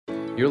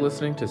You're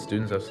listening to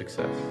Students of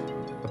Success,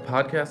 a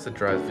podcast that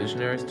drives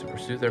visionaries to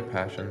pursue their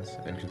passions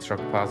and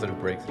construct positive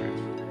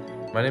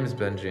breakthroughs. My name is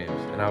Ben James,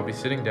 and I'll be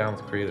sitting down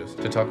with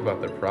creatives to talk about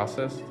their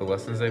process, the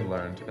lessons they've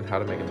learned, and how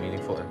to make a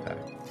meaningful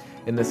impact.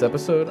 In this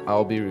episode,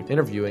 I'll be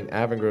interviewing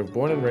Avongrove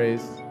born and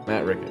raised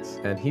Matt Ricketts,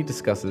 and he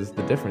discusses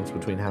the difference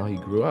between how he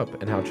grew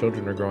up and how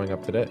children are growing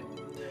up today.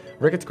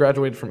 Ricketts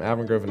graduated from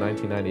Avongrove in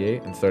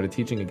 1998 and started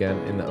teaching again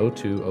in the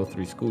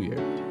 02-03 school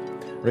year.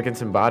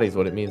 Ricketts embodies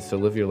what it means to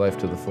live your life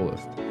to the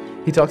fullest.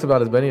 He talks about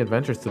his many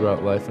adventures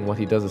throughout life and what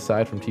he does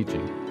aside from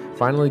teaching.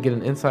 Finally, get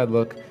an inside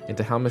look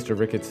into how Mr.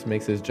 Ricketts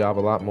makes his job a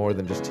lot more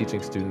than just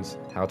teaching students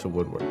how to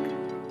woodwork.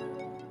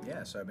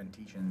 Yeah, so I've been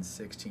teaching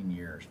 16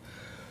 years.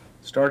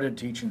 Started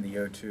teaching the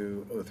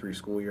 02-03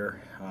 school year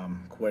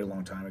quite a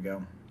long time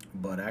ago,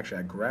 but actually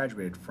I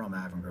graduated from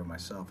Avongrove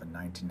myself in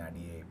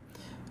 1998.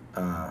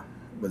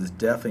 Was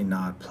definitely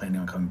not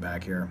planning on coming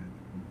back here.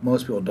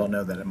 Most people don't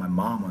know that my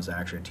mom was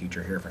actually a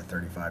teacher here for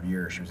 35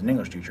 years. She was an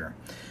English teacher.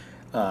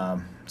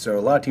 So a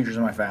lot of teachers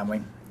in my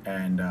family,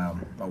 and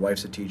my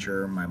wife's a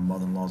teacher, my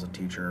mother-in-law's a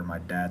teacher, my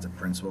dad's a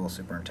principal,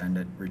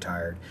 superintendent,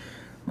 retired.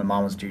 My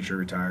mom was a teacher,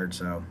 retired,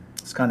 so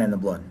it's kind of in the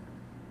blood.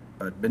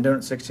 But been doing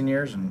it 16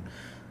 years, and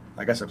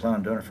I guess I plan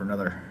on doing it for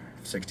another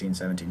 16,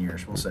 17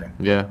 years. We'll see.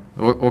 Yeah.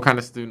 What kind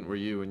of student were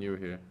you when you were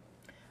here?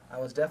 I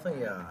was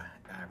definitely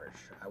average.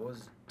 I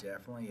was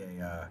definitely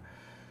a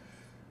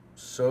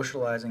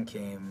socializing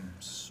came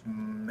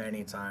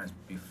many times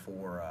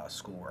before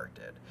schoolwork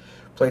did.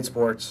 Played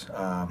sports,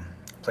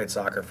 played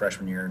soccer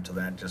freshman year until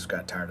then, just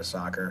got tired of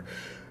soccer.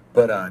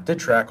 But did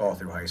track all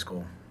through high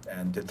school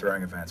and did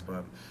throwing events.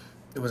 But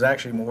it was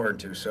actually more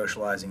into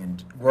socializing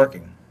and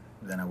working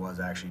than I was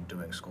actually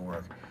doing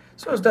schoolwork.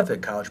 So I was definitely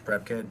a college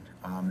prep kid.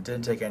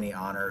 Didn't take any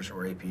honors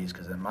or APs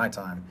because in my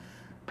time,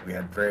 we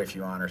had very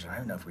few honors. I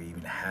don't know if we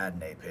even had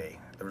an AP.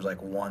 There was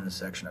like one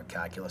section of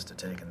calculus to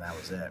take, and that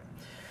was it.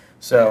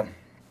 So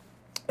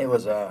it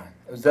was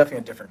definitely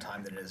a different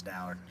time than it is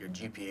now. Your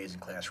GPAs and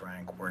class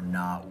rank were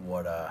not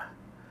what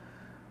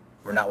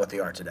they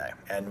are today,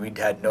 and we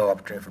had no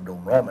opportunity for dual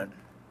enrollment.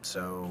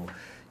 So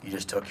you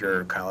just took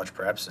your college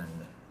preps and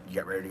you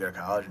got ready to go to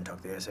college and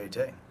took the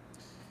SAT.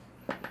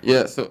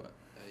 Yeah. So,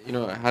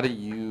 how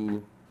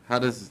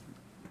does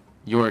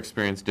your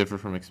experience differ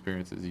from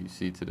experiences you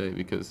see today?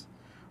 Because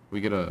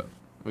we get a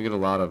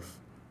lot of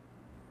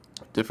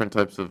different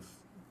types of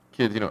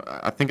kids.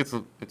 I think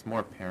it's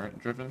more parent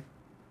driven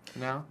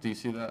now. Do you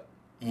see that?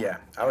 Yeah,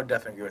 I would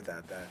definitely agree with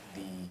that.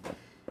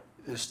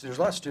 There's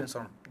a lot of students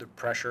on the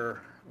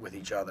pressure with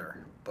each other,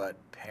 but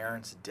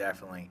parents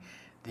definitely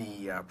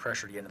the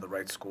pressure to get into the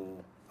right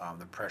school,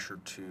 the pressure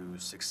to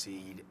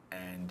succeed,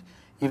 and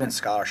even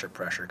scholarship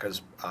pressure.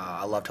 Because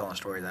I love telling a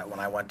story that when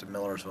I went to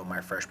Millersville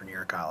my freshman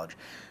year of college,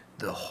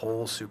 the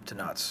whole soup to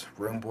nuts,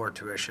 room, board,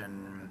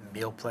 tuition,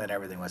 meal plan,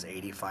 everything was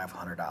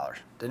 $8,500.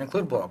 Didn't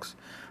include books,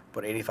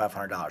 but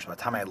 $8,500. By the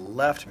time I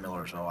left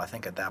Millersville, I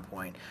think at that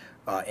point,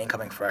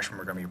 incoming freshmen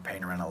were going to be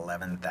paying around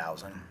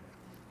 $11,000.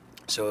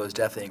 So it was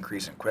definitely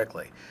increasing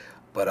quickly.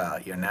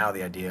 But now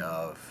the idea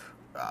of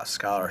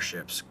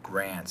scholarships,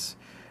 grants,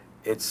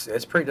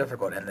 it's pretty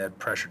difficult, and the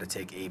pressure to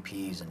take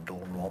APs and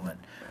dual enrollment.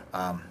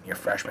 Your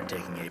freshman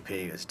taking AP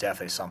is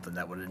definitely something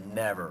that would have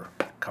never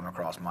come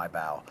across my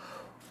bow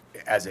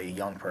as a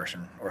young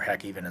person, or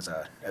heck, even as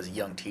a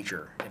young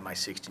teacher in my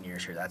 16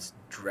 years here. That's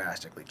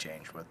drastically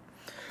changed.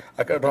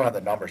 I don't have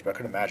the numbers, but I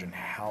could imagine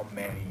how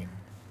many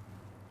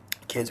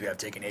kids we have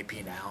taking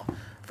AP now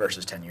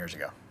versus 10 years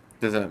ago.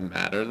 Does that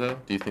matter, though?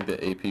 Do you think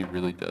that AP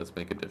really does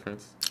make a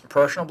difference?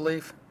 Personal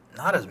belief,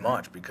 not as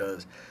much,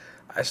 because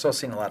I still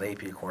seen a lot of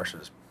AP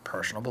courses.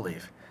 Personal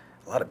belief,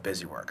 a lot of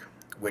busy work,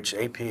 which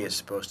AP is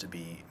supposed to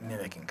be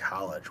mimicking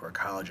college, where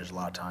college is a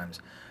lot of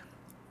times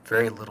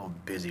very little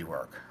busy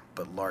work,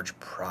 but large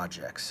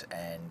projects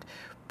and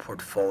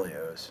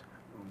portfolios,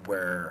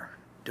 where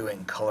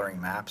doing coloring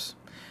maps,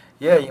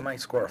 yeah, you might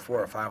score a 4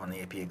 or 5 on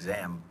the AP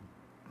exam,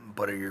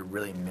 but are you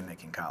really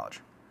mimicking college?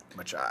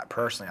 Which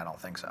personally, I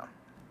don't think so.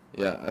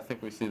 Yeah, I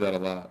think we see that a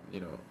lot.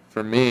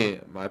 For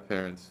me, my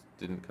parents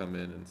didn't come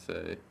in and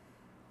say,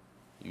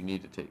 you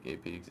need to take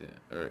AP exam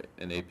or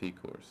an AP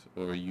course,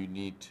 or you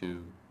need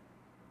to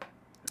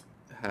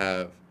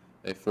have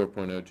a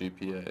 4.0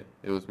 GPA.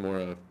 It was more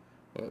of,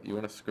 well, you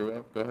want to screw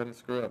up? Go ahead and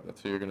screw up.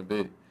 That's who you're going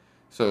to be.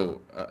 So,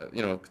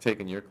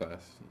 taking your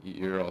class,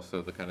 you're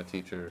also the kind of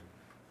teacher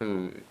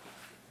who,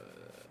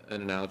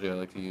 an analogy I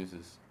like to use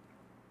is,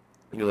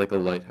 you're like a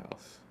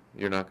lighthouse.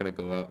 You're not going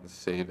to go out and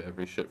save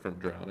every ship from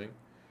drowning,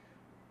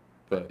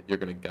 but you're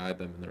going to guide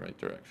them in the right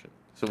direction.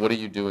 So what do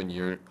you do in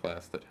your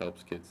class that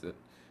helps kids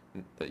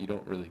that you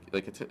don't really,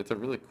 like, it's a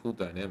really cool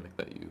dynamic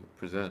that you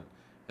present,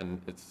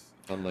 and it's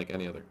unlike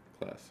any other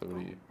class. So what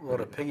do you... Well,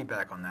 to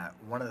piggyback on that,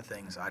 one of the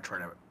things I try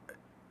to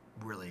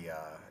really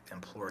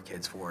implore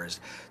kids for is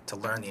to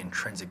learn the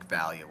intrinsic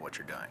value of what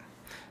you're doing.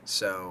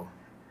 So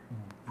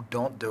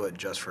don't do it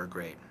just for a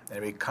grade. And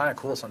it'd be kind of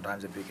cool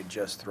sometimes if you could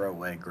just throw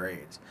away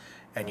grades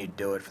and you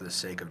do it for the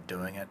sake of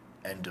doing it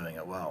and doing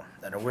it well.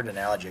 And a weird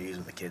analogy I use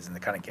with the kids, and they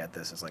kind of get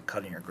this, is like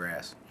cutting your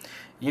grass.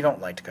 You don't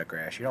like to cut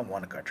grass. You don't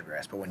want to cut your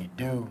grass, but when you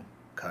do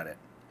cut it,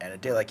 and a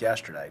day like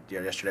yesterday,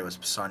 yesterday was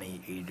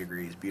sunny, 80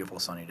 degrees, beautiful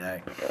sunny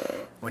day.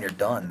 When you're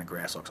done, the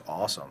grass looks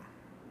awesome.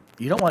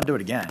 You don't want to do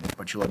it again,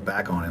 but you look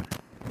back on it,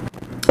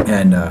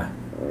 and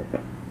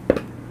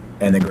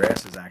the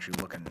grass is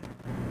actually looking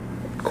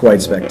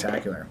quite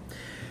spectacular.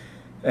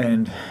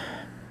 And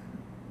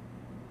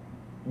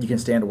you can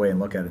stand away and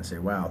look at it and say,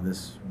 wow,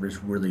 this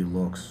really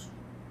looks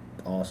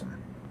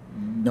awesome.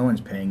 No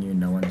one's paying you,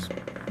 no one's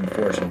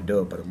forcing you to do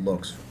it, but it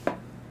looks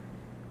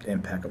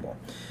impeccable.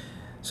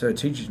 So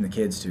teaching the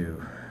kids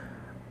to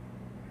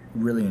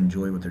really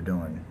enjoy what they're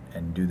doing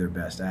and do their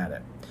best at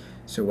it.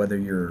 So whether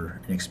you're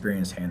an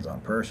experienced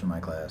hands-on person in my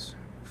class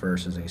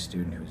versus a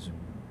student who's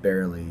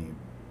barely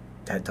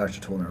had touched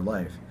a tool in their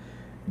life,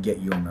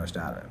 get your most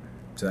out of it.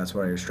 So that's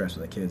what I stress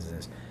with the kids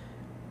is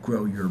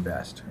grow your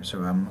best.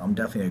 So I'm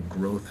definitely a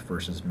growth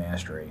versus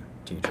mastery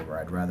teacher, where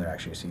I'd rather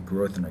actually see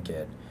growth in a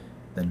kid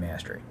than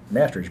mastery.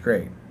 Mastery is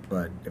great,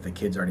 but if the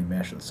kid's already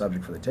mastered the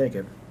subject before they take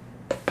it,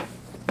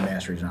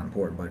 mastery is not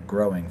important. But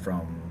growing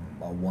from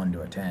a 1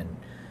 to a 10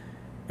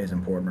 is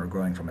important, or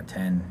growing from a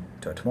 10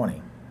 to a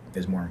 20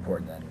 is more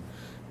important than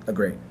a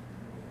grade.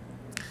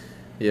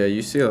 Yeah,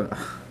 you see, I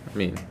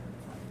mean,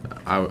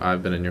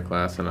 I've been in your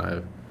class, and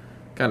I've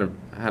kind of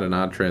had an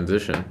odd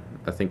transition.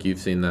 I think you've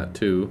seen that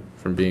too,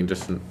 from being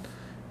just,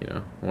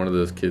 one of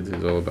those kids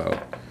who's all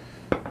about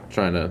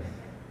trying to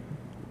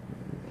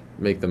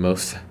make the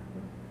most,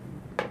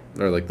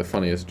 or like the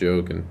funniest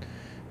joke and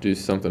do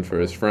something for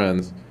his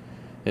friends,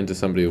 into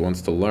somebody who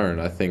wants to learn.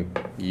 I think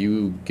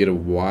you get a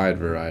wide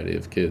variety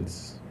of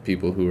kids,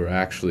 people who are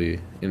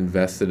actually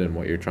invested in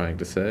what you're trying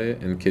to say,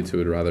 and kids who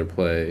would rather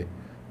play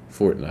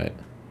Fortnite.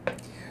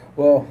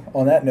 Well,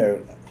 on that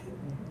note,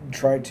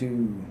 try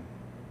to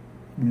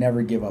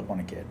never give up on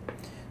a kid.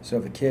 So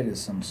if a kid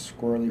is some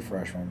squirrely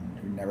freshman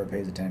who never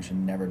pays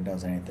attention, never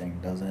does anything,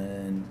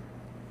 doesn't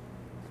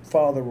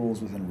follow the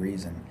rules within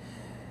reason,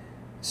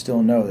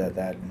 still know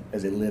that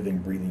is a living,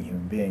 breathing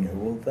human being who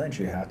will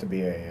eventually have to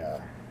be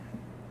a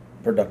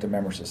productive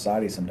member of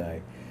society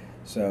someday.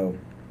 So,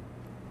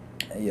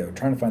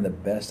 trying to find the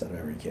best out of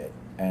every kid.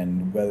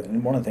 And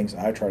one of the things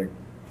I try to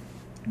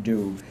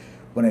do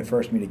when I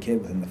first meet a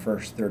kid within the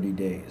first 30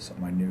 days of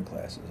my new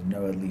classes,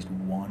 know at least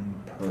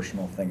one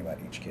personal thing about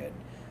each kid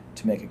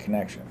to make a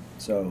connection.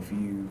 So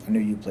I knew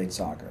you played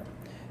soccer.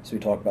 So we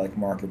talked about like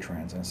market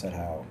trends, and I said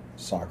how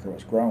soccer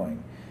was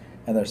growing.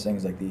 And there's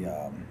things like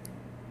the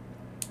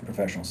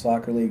professional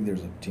soccer league,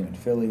 there's a team in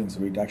Philly, and so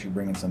we'd actually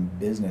bring in some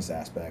business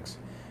aspects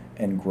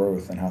and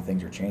growth and how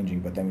things are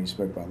changing. But then we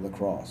spoke about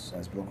lacrosse.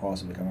 As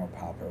lacrosse has become more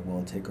popular, will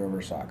it take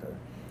over soccer?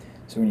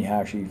 So when you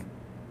actually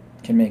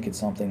can make it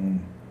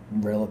something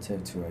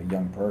relative to a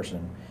young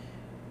person,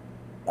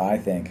 I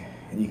think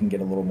you can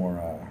get a little more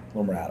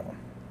out of them.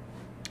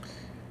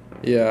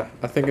 Yeah,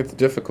 I think it's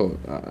difficult,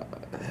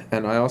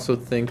 and I also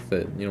think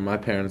that my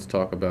parents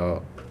talk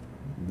about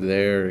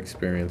their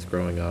experience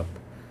growing up.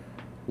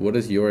 What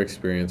is your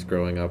experience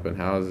growing up, and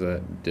how is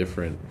that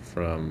different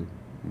from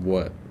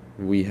what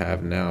we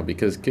have now?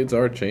 Because kids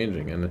are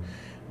changing, and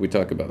we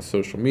talk about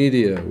social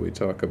media, we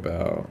talk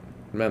about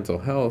mental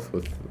health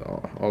with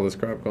all this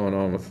crap going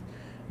on with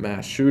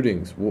mass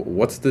shootings.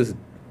 What's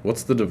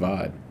the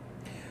divide?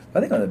 I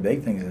think one of the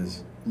big things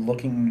is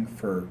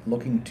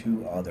looking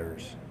to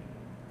others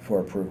for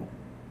approval.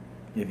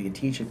 If you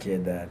teach a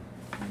kid that,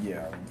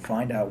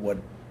 find out what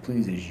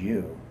pleases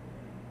you,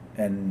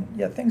 and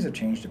things have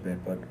changed a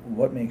bit, but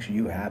what makes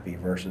you happy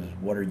versus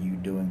what are you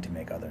doing to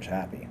make others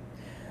happy,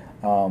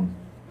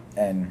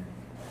 and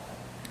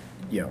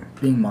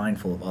being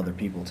mindful of other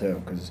people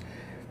too, because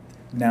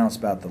now it's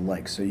about the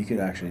likes. So you could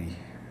actually,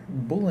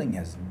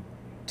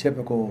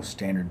 typical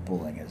standard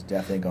bullying has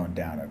definitely gone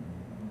down a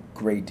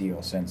great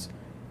deal since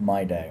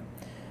my day,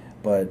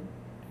 but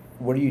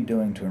what are you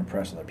doing to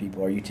impress other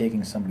people? Are you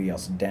taking somebody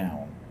else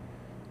down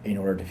in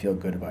order to feel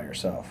good about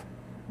yourself?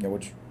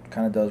 Which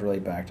kind of does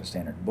relate back to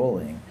standard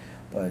bullying,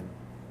 but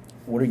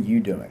what are you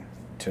doing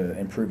to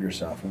improve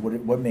yourself?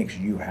 What makes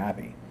you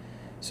happy?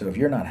 So if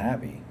you're not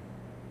happy,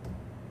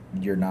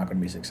 you're not going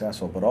to be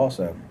successful. But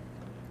also,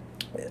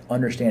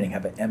 understanding,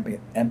 have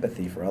an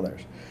empathy for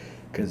others,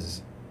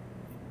 because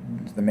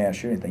the mass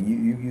shooting thing,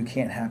 you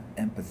can't have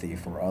empathy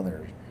for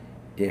others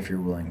if you're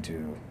willing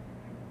to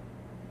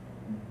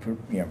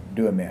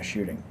do a mass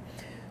shooting.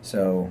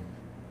 So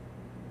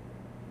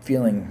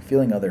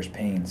feeling others'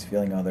 pains,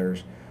 feeling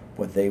others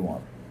what they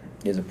want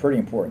is a pretty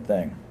important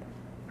thing.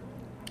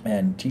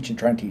 And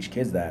trying to teach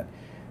kids that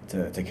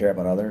to care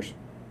about others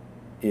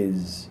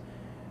is,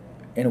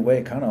 in a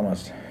way, kind of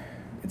almost,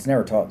 it's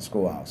never taught in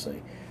school,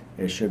 obviously.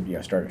 It should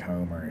start at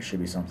home, or it should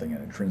be something,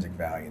 an intrinsic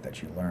value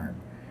that you learn.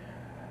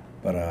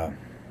 But I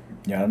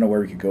don't know where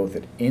we could go with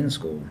it in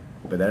school,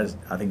 but that is,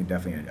 I think,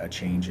 definitely a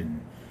change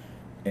in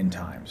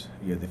times.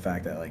 The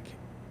fact that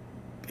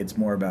it's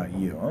more about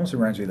you. It almost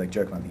reminds me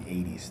joking about the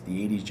 80s.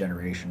 The 80s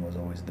generation was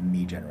always the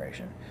me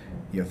generation.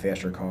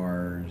 Faster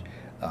cars,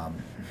 um,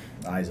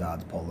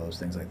 iZods, polos,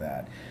 things like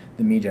that.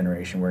 The me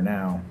generation, where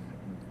now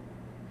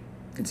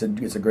it's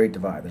a great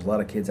divide. There's a lot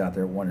of kids out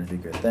there wanting to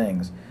do good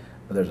things,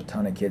 but there's a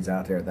ton of kids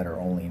out there that are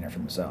only in it for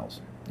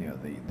themselves. You know,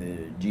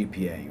 the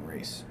GPA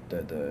race,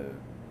 the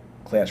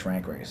class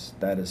rank race.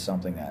 That is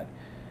something that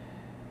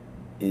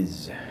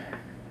is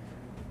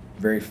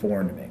very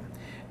foreign to me. And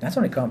that's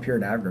only come up here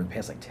in Avigdor in the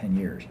past like 10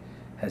 years.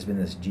 Has been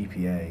this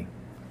GPA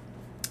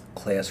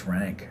class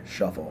rank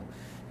shuffle.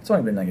 It's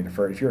only been negative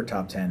for if you're a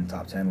top 10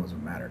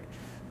 wasn't mattered.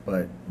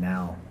 But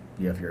now,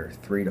 if you're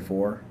 3 to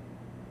 4,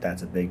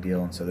 that's a big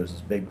deal. And so there's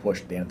this big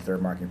push at the end of the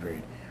third marking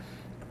period.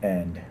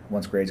 And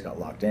once grades got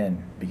locked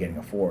in, beginning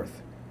of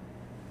fourth,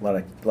 a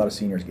lot of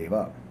seniors gave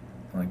up.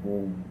 I'm like,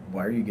 well,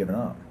 why are you giving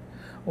up?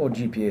 Well,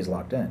 GPA is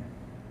locked in.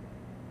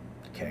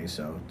 Okay,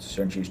 so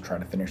shouldn't you try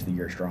to finish the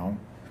year strong?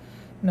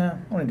 No,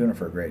 I'm only doing it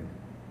for a grade.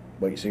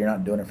 Wait, so you're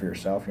not doing it for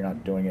yourself? You're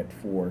not doing it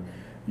for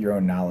your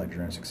own knowledge,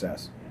 your own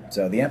success.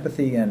 So the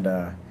empathy and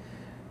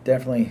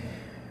definitely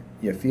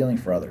feeling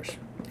for others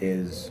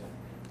is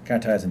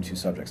kind of ties into two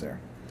subjects there.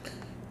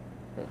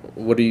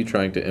 What are you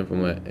trying to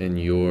implement in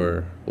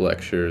your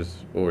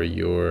lectures or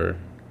your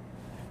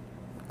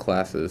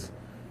classes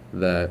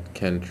that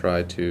can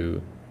try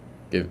to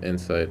give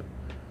insight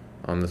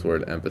on this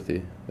word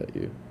empathy that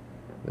you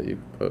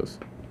pose?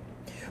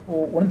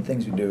 Well, one of the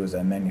things we do is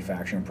a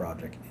manufacturing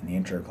project in the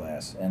intro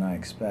class, and I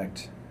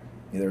expect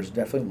there's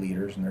definitely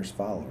leaders and there's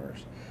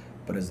followers,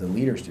 but as the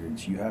leader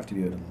students, you have to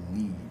be able to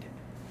lead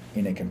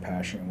in a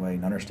compassionate way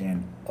and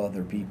understand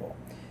other people.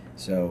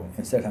 So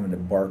instead of having to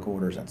bark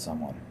orders at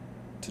someone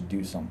to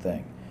do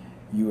something,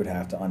 you would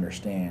have to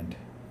understand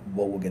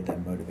what will get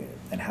them motivated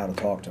and how to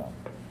talk to them.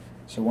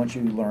 So once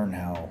you learn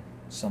how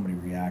somebody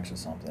reacts to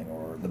something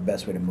or the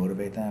best way to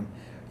motivate them,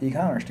 you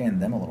kind of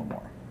understand them a little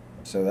more.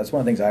 So that's one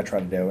of the things I try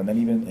to do. And then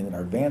even in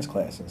our advanced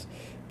classes,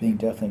 being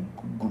definitely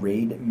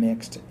grade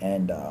mixed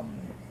and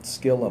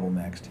skill level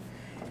mixed,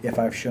 if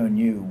I've shown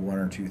you one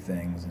or two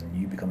things and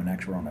you become an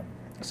expert on it,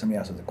 somebody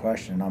else has a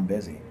question and I'm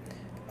busy,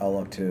 I'll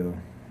look to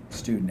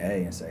student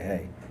A and say,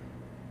 hey,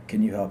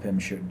 can you help him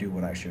do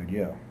what I showed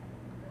you?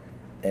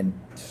 And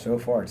so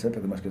far,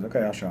 typically most kids,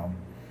 okay, I'll show them.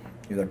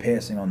 They're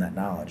passing on that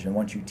knowledge. And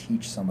once you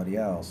teach somebody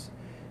else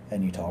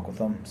and you talk with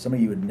them,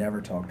 somebody you would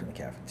never talk to in the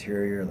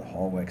cafeteria or the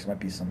hallway, because it might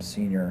be some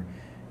senior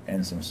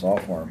and some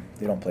sophomore.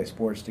 They don't play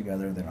sports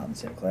together, they're not in the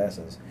same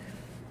classes,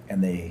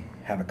 and they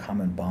have a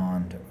common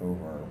bond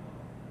over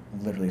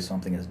literally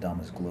something as dumb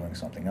as gluing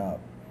something up.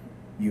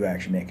 You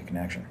actually make a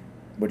connection,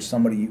 with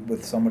somebody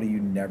you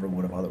never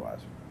would have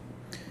otherwise.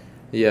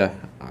 Yeah,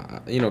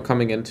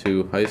 coming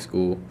into high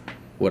school,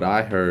 what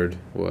I heard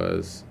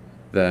was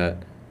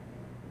that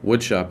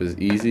woodshop is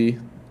easy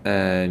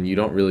and you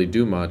don't really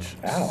do much.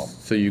 Ow.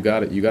 So you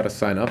got to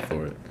sign up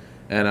for it.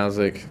 And I was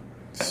like,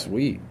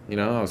 sweet.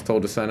 I was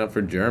told to sign up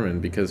for German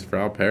because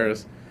Frau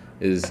Paris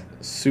is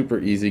super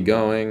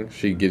easygoing.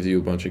 She gives you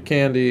a bunch of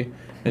candy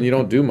and you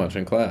don't do much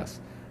in class.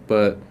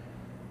 But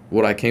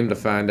what I came to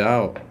find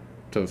out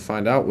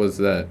was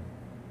that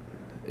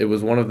it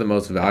was one of the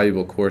most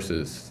valuable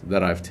courses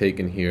that I've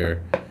taken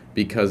here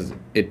because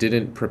it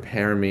didn't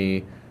prepare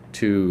me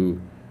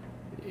to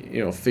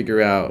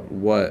figure out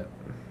what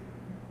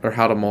or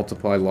how to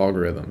multiply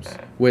logarithms,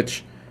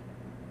 which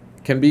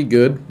can be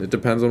good. It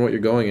depends on what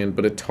you're going in,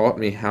 but it taught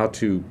me how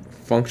to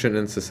function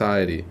in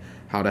society,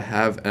 how to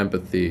have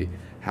empathy,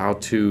 how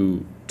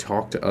to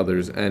talk to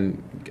others.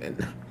 And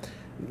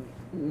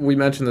we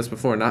mentioned this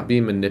before, not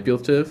being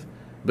manipulative,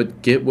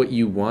 but get what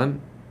you want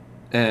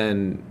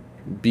and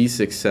be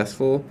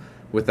successful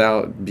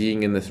without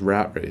being in this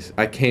rat race.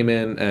 I came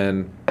in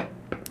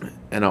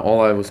and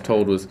all I was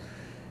told was,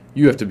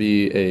 you have to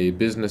be a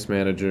business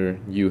manager,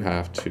 you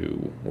have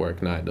to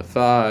work 9 to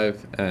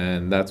 5,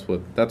 and that's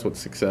what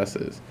success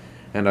is.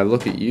 And I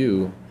look at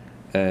you,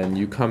 and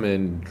you come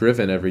in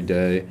driven every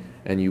day,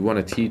 and you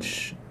want to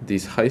teach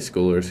these high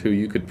schoolers who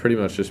you could pretty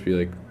much just be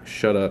like,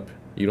 shut up,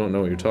 you don't know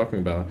what you're talking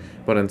about.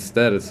 But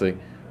instead it's like,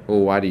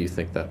 well, why do you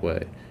think that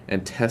way?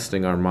 And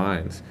testing our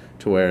minds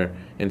to where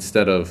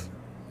instead of,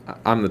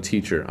 I'm the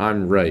teacher,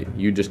 I'm right,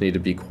 you just need to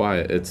be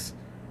quiet, it's,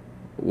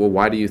 well,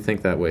 why do you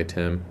think that way,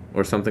 Tim?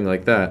 Or something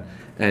like that.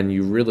 And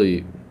you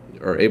really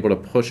are able to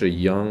push a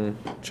young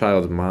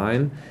child's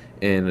mind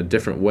in a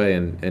different way,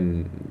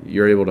 and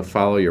you're able to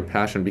follow your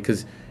passion,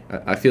 because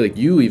I feel like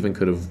you even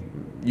could have,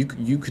 you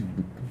could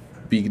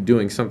be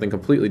doing something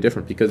completely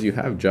different because you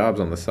have jobs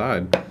on the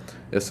side,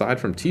 aside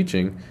from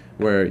teaching,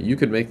 where you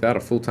could make that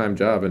a full-time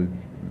job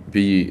and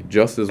be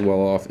just as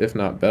well off, if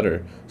not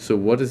better. So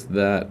what is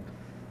the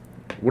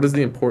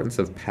importance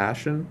of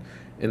passion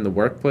in the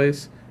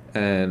workplace,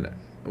 and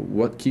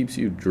what keeps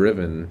you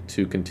driven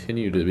to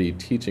continue to be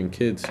teaching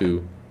kids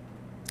who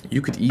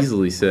you could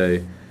easily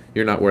say,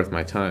 you're not worth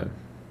my time?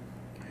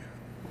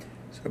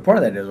 So part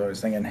of that is I was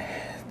thinking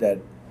that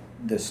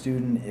the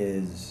student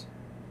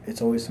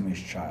it's always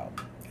somebody's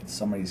child. It's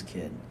somebody's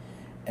kid.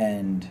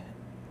 And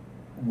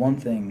one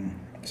thing,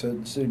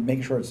 so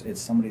making sure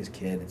it's somebody's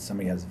kid, it's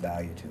somebody who has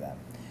value to them.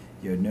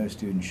 No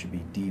student should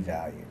be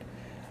devalued.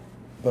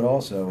 But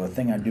also a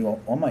thing I do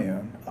on my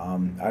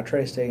own, I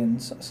try to stay in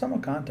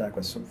somewhat contact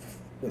with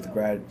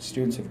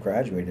students who've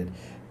graduated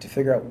to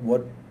figure out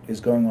what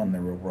is going on in the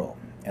real world,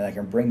 and I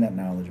can bring that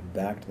knowledge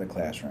back to the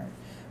classroom.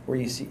 Where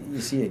you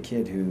see a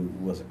kid who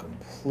was a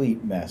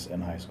complete mess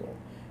in high school,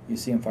 you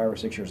see them 5 or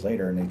 6 years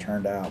later, and they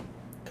turned out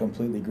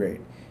completely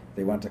great.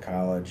 They went to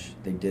college,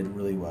 they did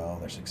really well,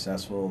 they're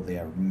successful, they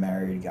are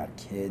married, got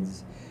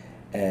kids,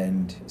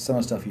 and some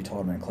of the stuff you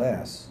taught them in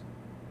class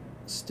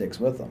sticks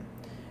with them.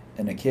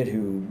 And a kid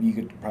who you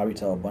could probably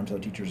tell a bunch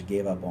of the teachers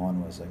gave up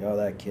on was like, oh,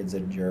 that kid's a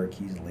jerk,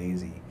 he's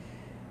lazy.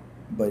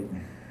 But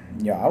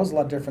yeah, I was a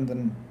lot different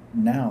than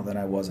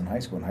I was in high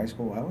school. In high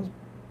school, I was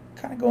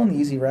kind of going the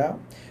easy route.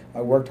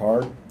 I worked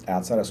hard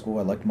outside of school.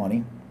 I liked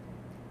money,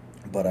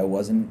 but I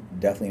wasn't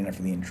definitely in it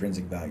for the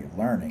intrinsic value of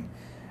learning.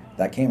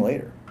 That came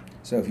later.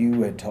 So if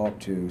you had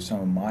talked to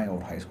some of my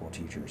old high school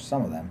teachers,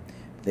 some of them,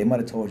 they might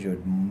have told you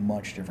a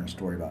much different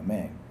story about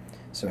me.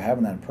 So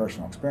having that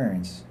personal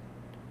experience,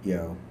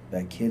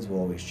 that kids will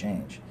always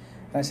change.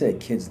 And I say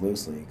kids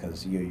loosely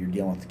because you're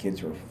dealing with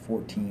kids who are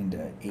 14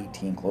 to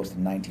 18, close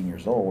to 19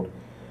 years old.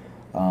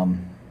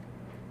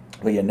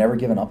 But you're never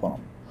giving up on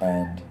them.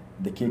 And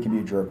the kid can be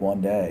a jerk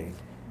one day,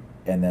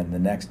 and then the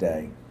next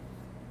day,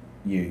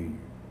 you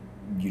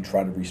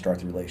try to restart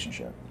the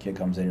relationship. Kid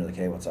comes in, you're like,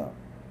 hey, what's up?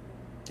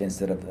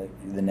 Instead of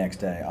the next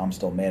day, I'm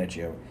still mad at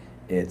you,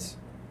 it's,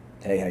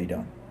 hey, how you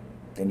doing?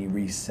 Then you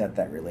reset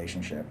that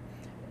relationship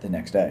the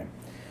next day.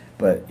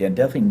 But yeah,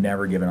 definitely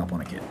never giving up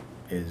on a kid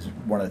is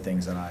one of the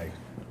things that I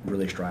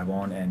really strive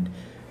on. And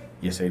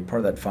you say part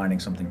of that finding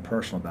something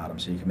personal about them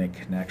so you can make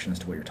connections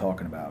to what you're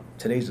talking about.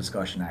 Today's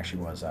discussion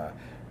actually was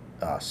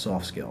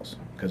soft skills,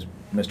 because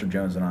Mr.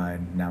 Jones and I,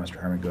 and now Mr.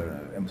 Herman, go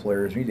to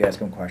employers. We need to ask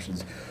them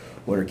questions.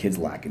 What are kids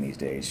lacking these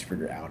days?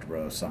 Figure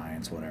algebra,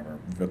 science, whatever,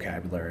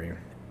 vocabulary,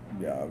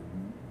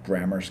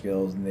 grammar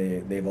skills.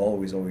 And they've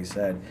always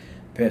said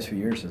the past few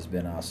years has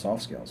been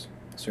soft skills.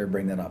 So we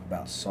bring that up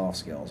about soft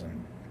skills.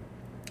 And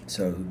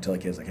so tell the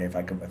kids, like, hey, if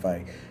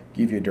I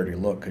give you a dirty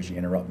look because you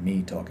interrupt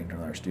me talking to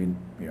another student,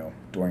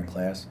 during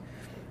class,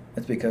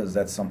 that's because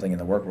that's something in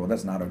the work world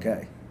that's not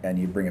okay. And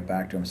you bring it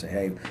back to them and say,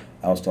 hey,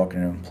 I was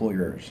talking to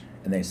employers,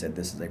 and they said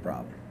this is a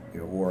problem.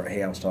 Or,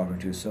 hey, I was talking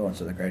to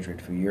so-and-so that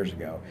graduated a few years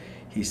ago.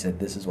 He said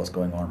this is what's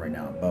going on right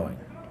now at Boeing.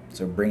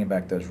 So bringing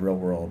back those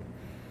real-world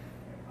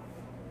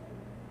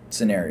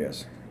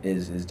scenarios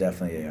is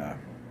definitely a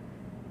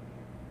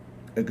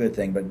good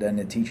thing, but then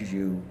it teaches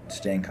you to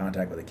stay in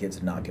contact with the kids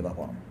and not give up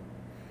on them.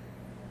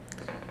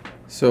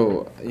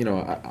 So,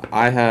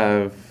 I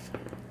have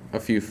a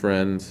few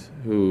friends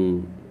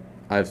who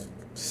I've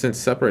since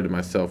separated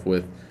myself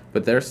with,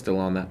 but they're still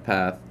on that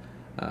path.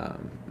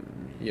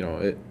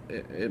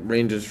 It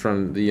ranges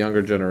from the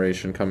younger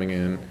generation coming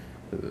in,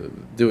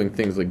 doing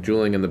things like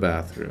drooling in the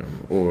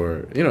bathroom,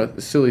 or,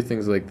 silly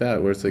things like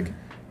that, where it's like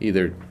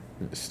either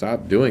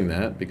stop doing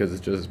that because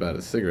it's just as bad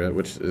as cigarette,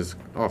 which is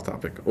off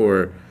topic,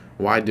 or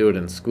why do it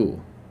in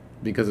school?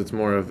 Because it's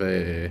more of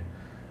the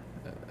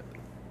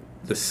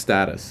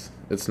status.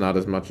 It's not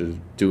as much as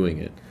doing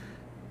it.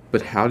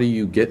 But how do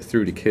you get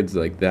through to kids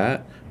like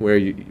that, where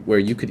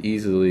you could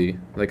easily,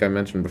 like I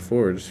mentioned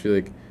before, just feel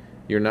like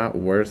you're not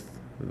worth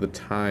the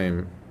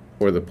time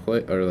or the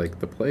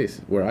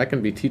place where I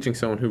can be teaching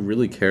someone who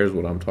really cares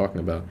what I'm talking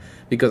about?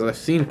 Because I've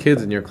seen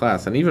kids in your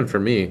class, and even for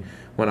me,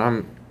 when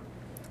I'm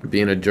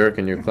being a jerk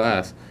in your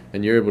class,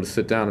 and you're able to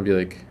sit down and be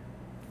like,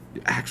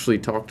 actually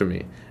talk to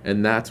me,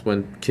 and that's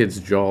when kids'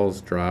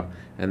 jaws drop,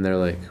 and they're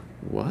like,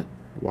 what?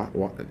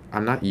 What?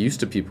 I'm not used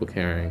to people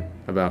caring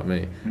about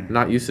me. I'm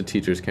not used to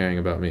teachers caring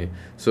about me.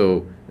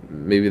 So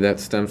maybe that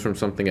stems from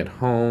something at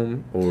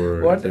home,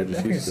 or well, they're I'd just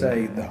definitely used to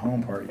say it. the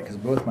home part, because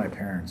both my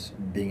parents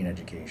being in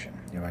education.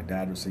 My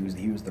dad was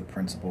he was the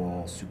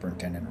principal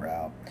superintendent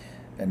route,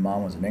 and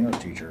mom was an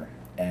English teacher.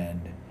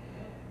 And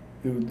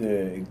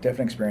the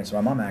definite experience.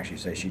 My mom actually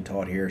says she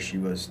taught here. She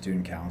was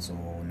student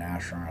council,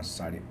 National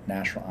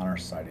Honor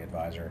Society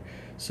advisor.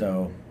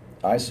 So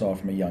I saw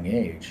from a young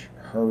age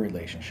her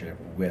relationship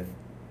with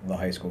the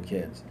high school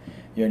kids.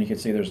 And you can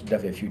see there's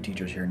definitely a few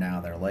teachers here now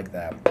that are like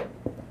that.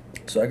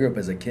 So I grew up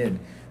as a kid.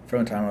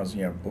 From the time I was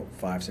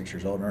 5, 6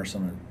 years old, I remember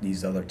some of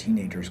these other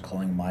teenagers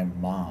calling my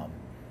mom.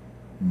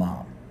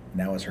 And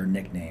that was her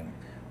nickname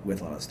with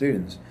a lot of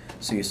students.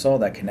 So you saw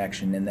that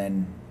connection, and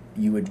then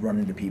you would run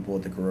into people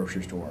at the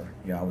grocery store.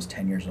 I was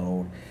 10 years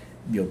old.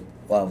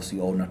 Obviously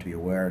old enough to be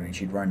aware, and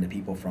she'd run into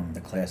people from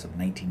the class of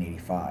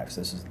 1985.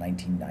 So this is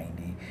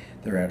 1990.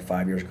 They're at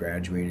 5 years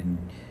graduated, and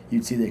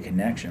you'd see the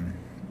connection.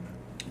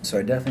 So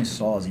I definitely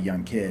saw as a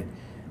young kid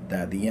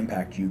that the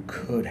impact you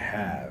could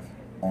have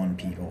on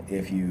people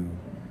if you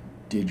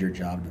did your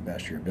job to the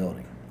best of your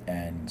ability.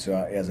 And so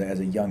as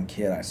a young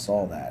kid, I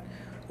saw that.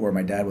 Or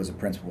my dad was a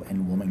principal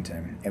in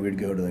Wilmington, and we'd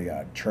go to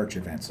the church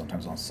events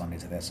sometimes on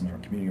Sundays. They had some sort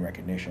of community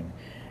recognition,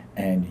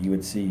 and you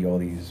would see all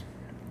these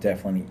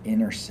definitely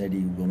inner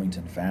city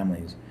Wilmington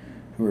families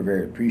who were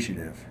very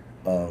appreciative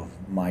of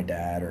my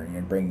dad, or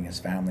bringing his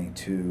family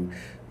to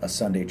a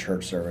Sunday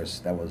church service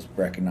that was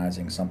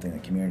recognizing something in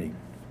the community.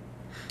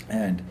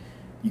 And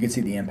you could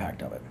see the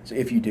impact of it. So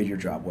if you did your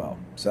job well.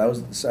 So that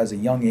was, so as a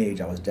young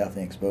age, I was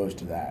definitely exposed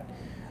to that,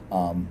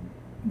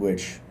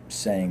 which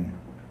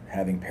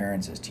having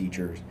parents as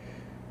teachers,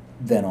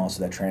 then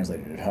also that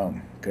translated at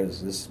home.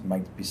 Because this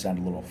might sound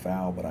a little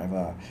foul, but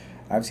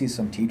I've seen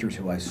some teachers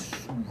who I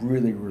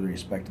really, really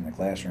respect in the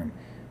classroom,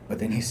 but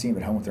then you see them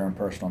at home with their own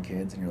personal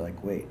kids, and you're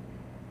like, wait,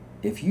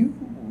 if you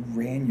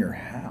ran your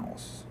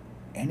house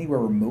anywhere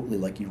remotely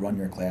like you run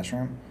your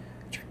classroom,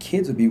 your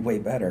kids would be way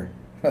better.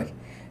 Like,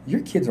 your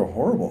kids are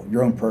horrible,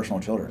 your own personal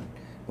children.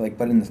 Like,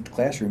 but in the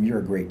classroom, you're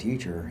a great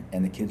teacher,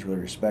 and the kids really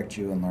respect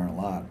you and learn a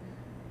lot.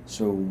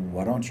 So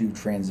why don't you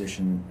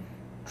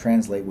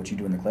translate what you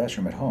do in the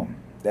classroom at home?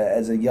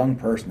 As a young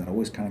person, that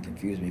always kind of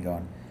confused me,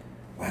 going,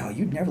 wow,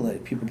 you'd never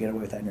let people get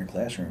away with that in your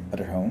classroom, but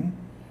at home,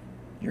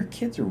 your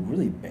kids are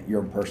really bad.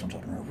 Your personal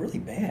children are really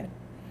bad.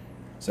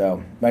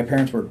 So my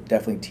parents were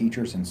definitely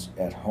teachers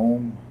at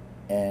home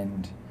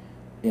and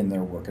in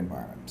their work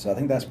environment. So I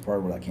think that's part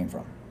of where that came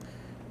from.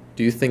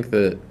 Do you think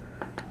that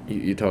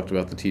you talked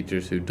about the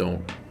teachers who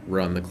don't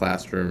run the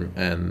classroom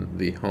and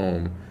the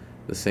home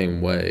the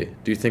same way?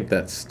 Do you think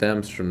that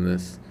stems from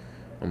this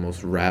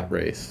almost rat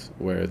race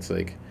where it's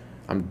like,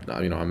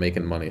 I'm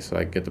making money, so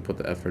I get to put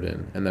the effort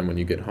in, and then when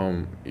you get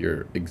home,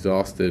 you're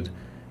exhausted,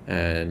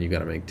 and you got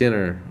to make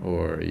dinner,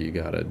 or you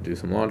got to do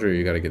some laundry, or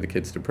you got to get the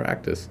kids to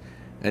practice,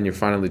 and you're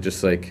finally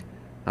just like,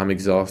 I'm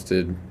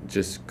exhausted.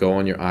 Just go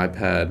on your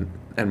iPad,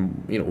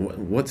 and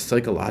what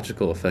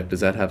psychological effect does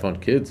that have on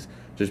kids?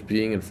 Just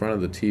being in front of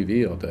the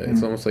TV all day. Mm-hmm.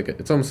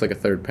 It's almost like a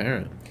third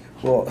parent.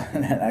 Well,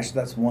 actually,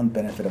 that's one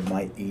benefit of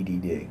my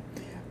ADD.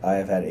 I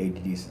have had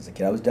ADD since a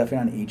kid. I was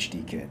definitely on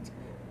HD kids,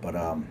 but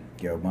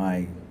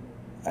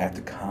I have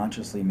to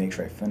consciously make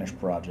sure I finish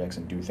projects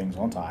and do things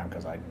on time,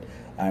 because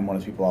I'm one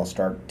of those people, I'll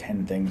start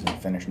 10 things and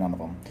finish none of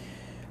them.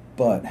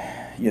 But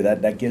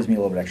that gives me a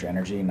little bit extra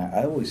energy, and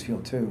I always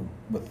feel too,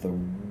 with the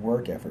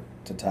work effort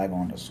to tag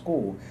on to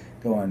school,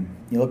 going,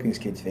 you look at these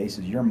kids'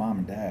 faces, your mom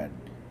and dad,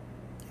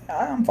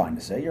 I'm fine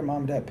to say, your mom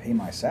and dad pay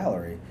my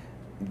salary.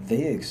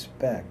 They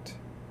expect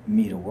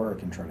me to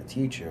work and try to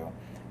teach you,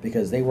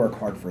 because they work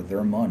hard for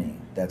their money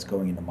that's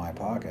going into my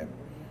pocket.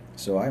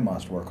 So I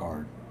must work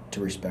hard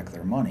to respect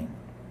their money.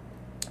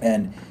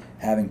 And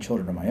having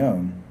children of my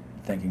own,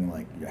 thinking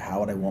like, how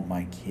would I want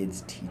my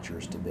kids'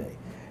 teachers to be?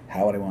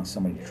 How would I want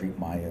somebody to treat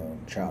my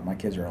own child? My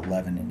kids are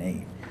 11 and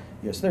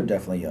 8. So they're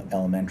definitely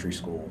elementary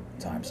school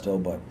time still,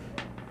 but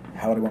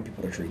how would I want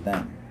people to treat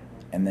them?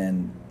 And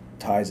then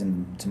ties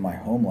into my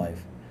home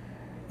life,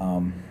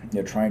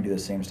 trying to do the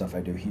same stuff I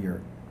do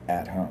here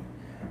at home.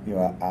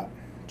 I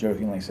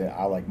jokingly say,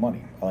 I like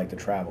money. I like to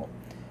travel.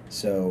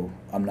 So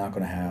I'm not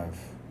going to have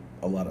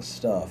a lot of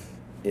stuff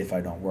if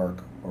I don't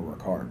work or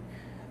work hard.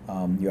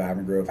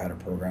 Having Grove had a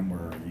program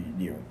where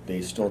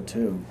they still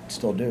do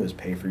is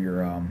pay for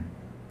your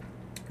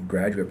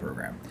graduate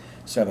program.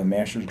 So I have a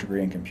master's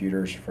degree in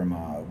computers from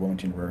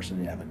Wilmington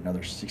University, and I have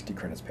another 60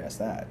 credits past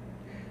that.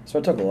 So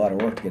it took a lot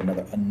of work to get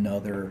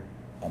another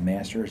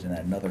master's and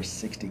another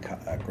 60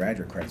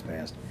 graduate credits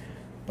passed.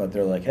 But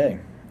they're like, hey,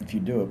 if you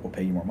do it, we'll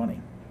pay you more money.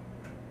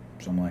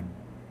 So I'm like,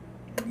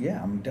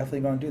 yeah, I'm definitely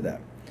going to do that.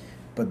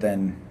 But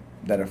then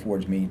that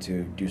affords me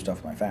to do stuff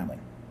with my family.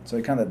 So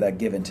kind of that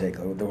give and take.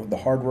 The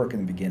hard work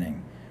in the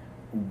beginning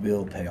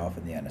will pay off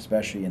in the end,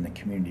 especially in the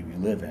community we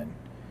live in.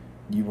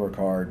 You work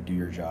hard, do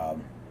your job,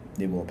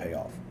 it will pay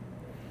off.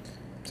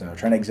 So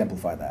trying to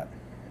exemplify that.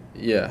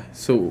 Yeah.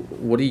 So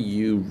what do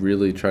you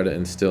really try to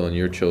instill in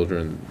your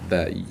children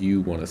that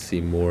you want to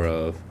see more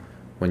of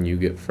when you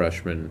get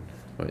freshmen?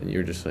 And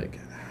you're just like,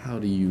 how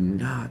do you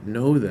not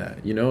know that?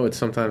 It's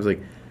sometimes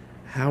like,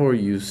 how are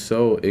you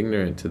so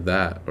ignorant to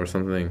that, or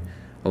something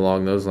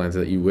along those lines,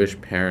 that you wish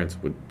parents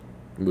would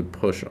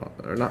push on,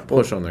 or not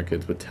push on their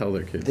kids, but tell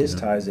their kids. This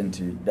ties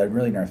into, I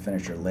really never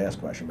finished your last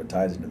question, but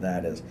ties into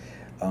that is,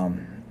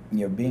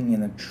 being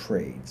in the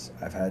trades.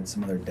 I've had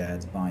some other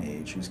dads my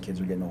age whose kids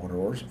are getting older,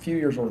 or a few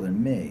years older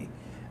than me,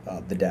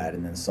 the dad,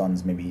 and then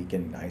sons maybe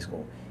getting to high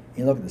school.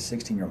 You look at the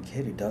 16-year-old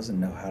kid who doesn't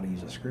know how to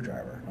use a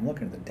screwdriver. I'm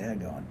looking at the dad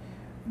going,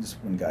 this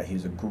one guy,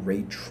 he's a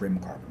great trim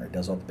carpenter,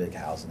 does all the big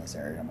houses in this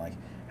area. I'm like,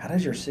 how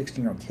does your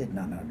 16-year-old kid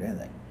not know how to do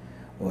anything?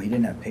 Well, he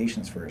didn't have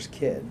patience for his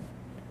kid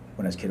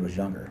when his kid was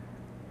younger.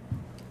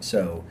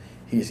 So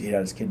he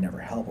had his kid never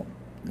help him.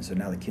 And so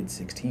now the kid's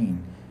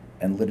 16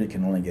 and literally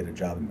can only get a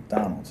job at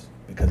McDonald's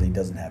because he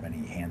doesn't have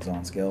any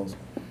hands-on skills.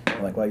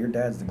 I'm like, well, your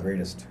dad's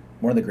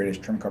one of the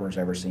greatest trim carpenters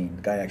I've ever seen.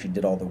 The guy actually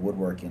did all the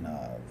woodwork in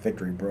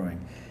Victory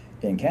Brewing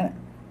in Canton.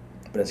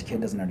 But his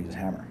kid doesn't know how to use a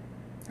hammer.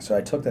 So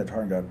I took that to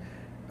heart and go,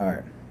 all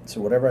right,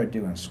 so whatever I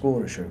do in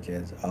school to show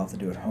kids, I'll have to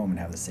do at home and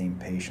have the same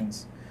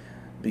patience,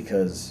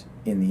 because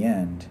in the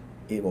end,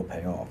 it will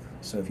pay off.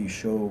 So if you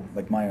show,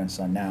 like my own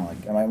son now,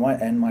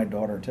 and my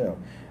daughter too,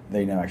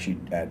 they know actually,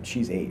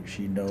 she's 8,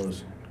 she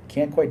knows,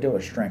 can't quite do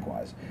it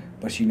strength-wise,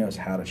 but she knows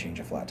how to change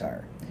a flat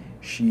tire.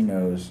 She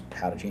knows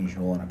how to change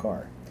an oil in a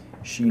car.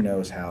 She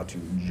knows how to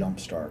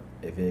jumpstart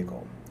a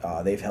vehicle.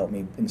 They've helped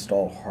me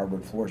install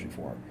hardwood floors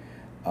before.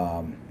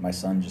 My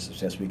son just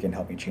this weekend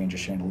helped me change a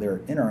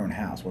chandelier in our own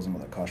house, wasn't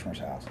with a customer's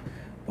house.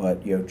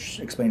 but just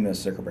explain the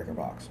circuit breaker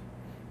box.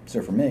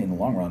 So for me, in the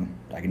long run,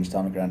 I can just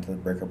tell him to go down to the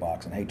breaker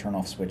box and, hey, turn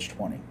off switch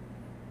 20,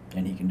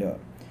 and he can do it.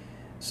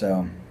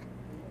 So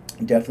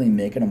definitely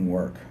making him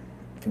work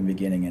from the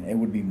beginning, and it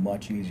would be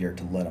much easier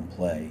to let him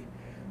play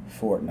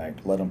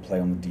Fortnite, let him play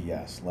on the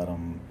DS, let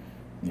him,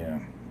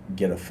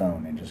 get a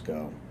phone and just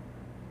go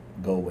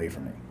away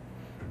from me.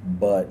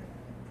 But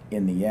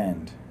in the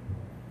end,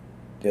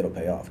 it'll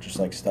pay off, just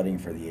like studying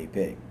for the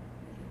AP.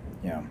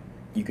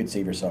 You could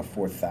save yourself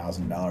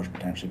 $4,000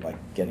 potentially by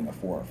getting a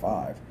 4 or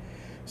 5.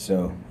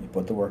 So you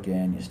put the work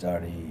in, you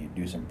study, you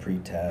do some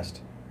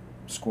pre-test,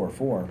 score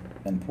 4,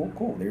 and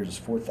cool, there's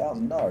just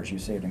 $4,000 you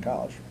saved in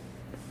college.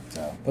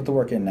 So put the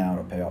work in now,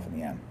 it'll pay off in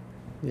the end.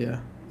 Yeah.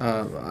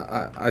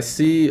 I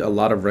see a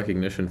lot of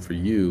recognition for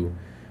you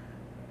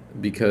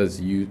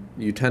because you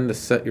tend to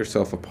set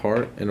yourself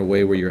apart in a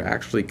way where you're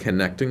actually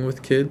connecting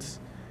with kids.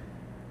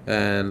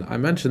 And I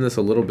mentioned this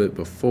a little bit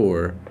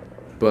before,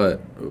 but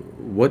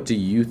what do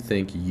you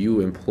think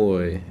you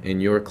employ in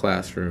your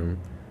classroom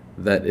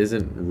that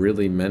isn't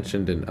really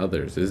mentioned in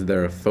others? Is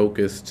there a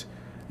focus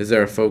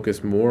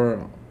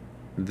more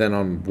than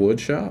on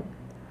woodshop,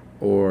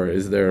 or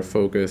is there a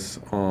focus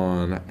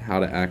on how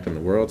to act in the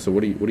world? So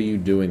what are you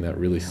doing that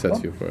really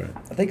sets you apart?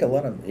 I think a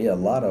lot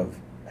of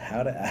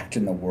how to act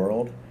in the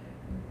world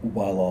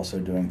while also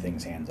doing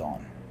things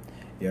hands-on.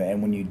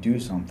 And when you do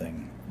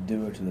something,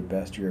 do it to the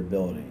best of your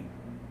ability,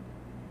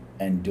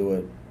 and do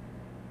it.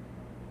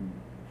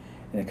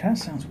 And it kind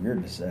of sounds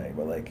weird to say,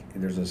 but like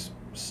there's this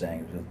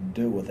saying,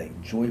 do it with a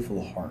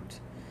joyful heart.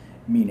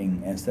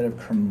 Meaning, instead of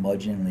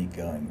curmudgeonly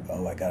going,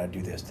 oh, I got to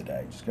do this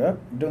today, just go,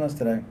 I'm doing this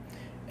today.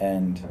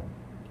 And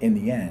in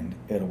the end,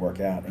 it'll work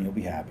out and you'll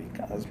be happy.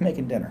 It's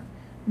making dinner.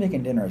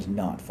 Making dinner is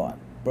not fun.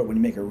 But when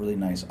you make a really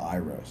nice eye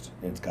roast,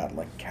 it's got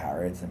like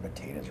carrots and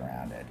potatoes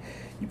around it.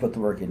 You put the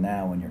work in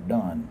now, when you're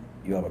done,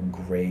 you have a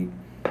great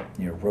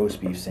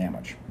roast beef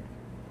sandwich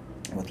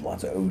with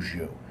lots of au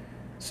jus.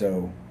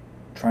 So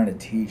trying to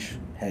teach,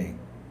 hey,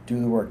 do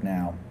the work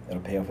now,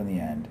 it'll pay off in the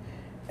end.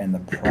 And the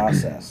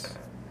process,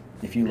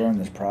 if you learn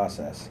this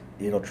process,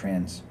 it'll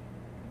translate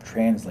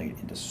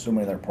into so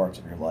many other parts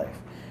of your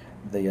life.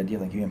 The idea,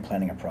 like you in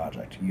planning a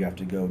project, you have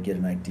to go get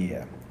an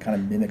idea, kind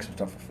of mimic some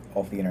stuff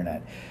off the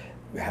internet,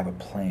 have a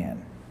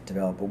plan,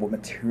 develop what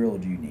material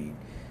do you need,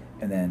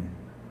 and then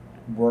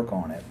work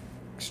on it,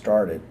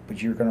 start it,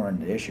 but you're going to run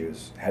into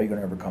issues. How are you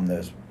going to overcome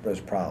those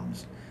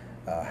problems?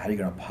 How are you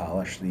going to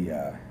polish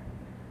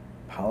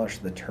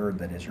the turd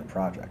that is your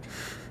project?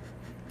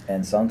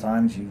 And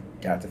sometimes you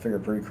have to figure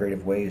pretty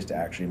creative ways to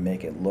actually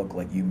make it look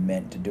like you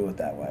meant to do it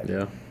that way.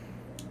 Yeah.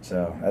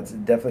 So that's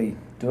definitely,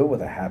 do it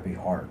with a happy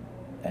heart,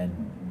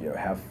 and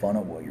have fun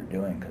at what you're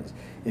doing, because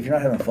if you're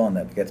not having fun,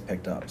 that gets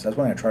picked up. So that's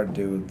one thing I try to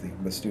do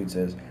with students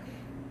is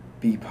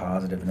be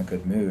positive in a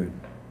good mood,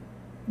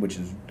 which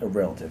is a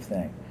relative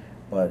thing,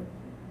 but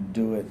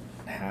do it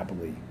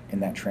happily,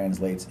 and that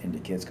translates into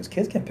kids, because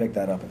kids can pick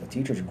that up. If a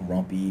teacher's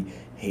grumpy,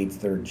 hates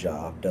their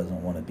job,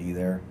 doesn't want to be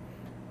there,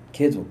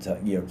 kids will tell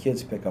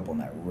kids pick up on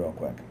that real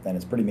quick. And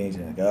it's pretty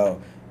amazing. Like,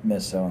 oh,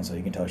 Miss So and So,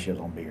 you can tell she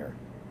doesn't want to be here,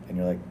 and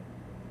you're like,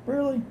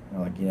 really? And they're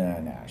like,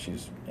 nah,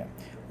 she's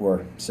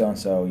Or so and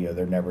so,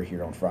 they're never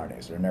here on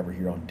Fridays. They're never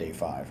here on day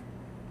 5.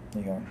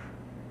 You go,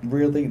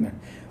 really? And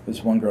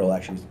this one girl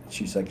actually,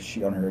 she's like,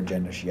 she on her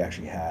agenda, she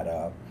actually had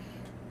a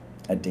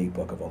date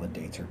book of all the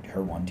dates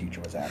her one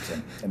teacher was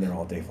absent, and they're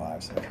all day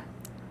 5. So,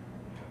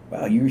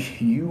 wow,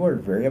 you are a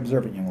very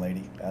observant young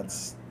lady.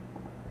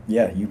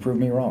 You proved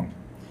me wrong.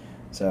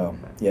 So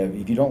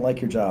if you don't like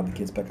your job, the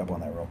kids pick up on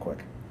that real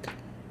quick.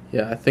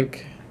 Yeah, I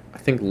think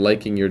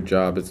liking your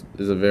job is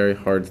a very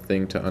hard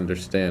thing to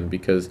understand,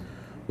 because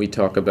we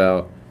talk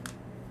about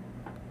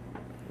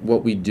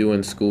what we do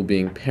in school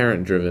being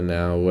parent-driven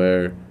now,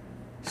 where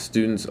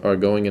students are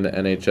going into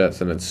NHS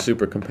and it's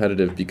super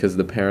competitive because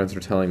the parents are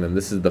telling them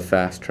this is the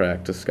fast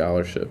track to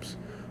scholarships.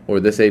 Or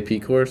this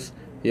AP course,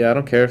 I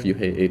don't care if you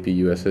hate AP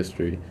US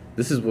History.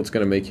 This is what's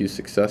going to make you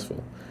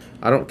successful.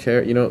 I don't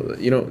care,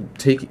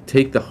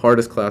 take the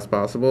hardest class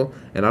possible,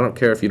 and I don't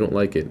care if you don't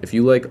like it. If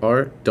you like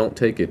art, don't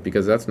take it,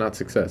 because that's not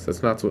success.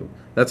 That's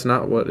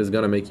not what is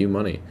going to make you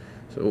money.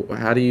 So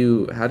how do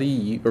you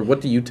or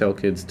what do you tell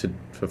kids to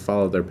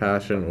follow their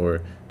passion,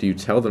 or do you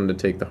tell them to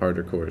take the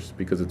harder course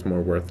because it's more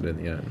worth it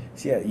in the end?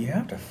 So you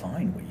have to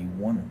find what you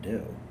want to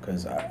do,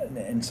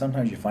 and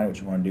sometimes you find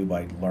what you want to do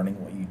by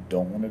learning what you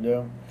don't want to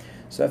do.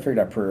 So I figured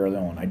out pretty early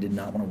on, I did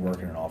not want to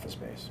work in an office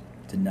space.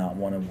 Did not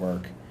want to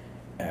work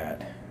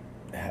at,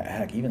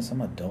 heck, even some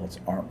adults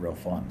aren't real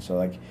fun. So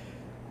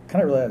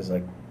kind of realized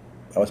I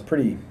was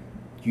pretty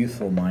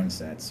youthful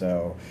mindset.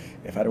 So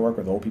if I had to work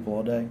with old people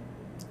all day,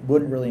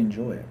 wouldn't really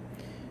enjoy it.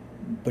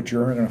 But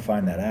you're only going to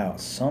find that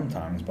out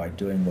sometimes by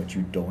doing what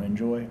you don't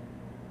enjoy.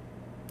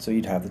 So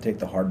you'd have to take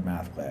the hard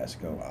math class.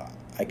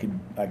 I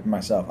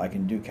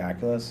can do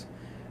calculus.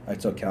 I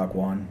took Calc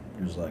 1.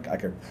 It was I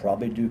could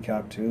probably do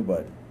Calc 2,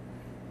 but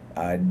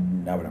I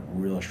would have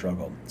really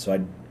struggled. So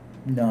I'm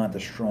not the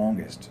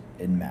strongest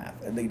in math.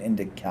 I think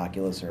into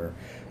calculus or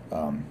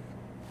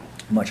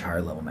much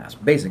higher level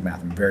math. Basic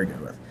math I'm very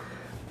good with.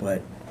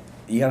 But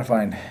you got to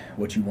find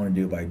what you want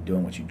to do by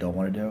doing what you don't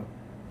want to do.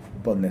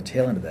 But in the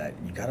tail end of that,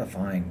 you got to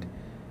find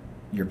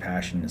your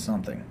passion in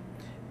something.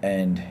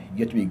 And you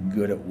have to be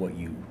good at what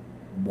you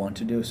want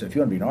to do. So if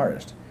you want to be an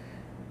artist,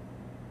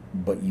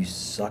 but you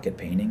suck at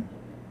painting,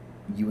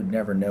 you would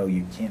never know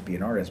you can't be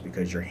an artist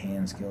because your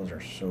hand skills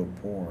are so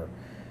poor.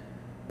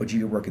 But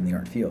you could work in the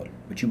art field.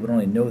 But you would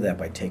only know that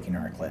by taking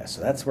art class.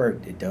 So that's where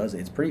it does.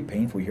 It's pretty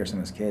painful. You hear some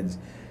of those kids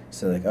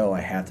say, like, oh,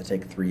 I have to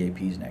take 3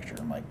 APs next year.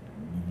 I'm like,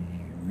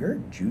 you're a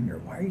junior.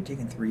 Why are you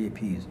taking 3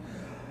 APs?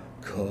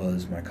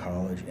 Because my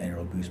college and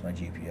it'll boost my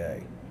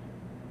GPA.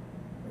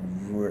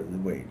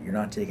 Wait, you're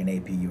not taking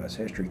AP US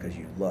History because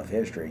you love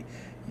history.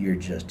 You're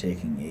just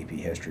taking AP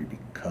History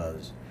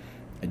because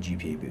a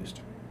GPA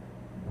boost.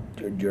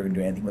 Are you going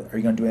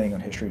to do anything on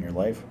history in your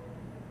life?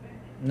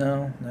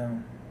 No.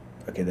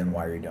 Okay, then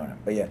why are you doing it?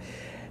 But yeah,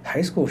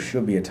 high school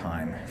should be a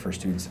time for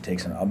students to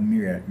take a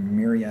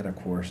myriad of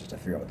courses to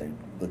figure out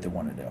what they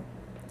want to do.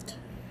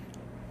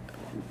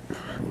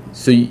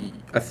 So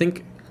I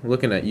think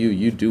looking at you,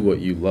 you do what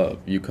you love.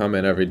 You come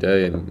in every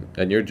day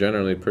and you're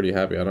generally pretty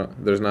happy.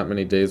 There's not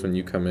many days when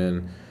you come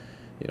in,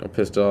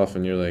 pissed off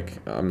and you're like,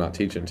 I'm not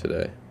teaching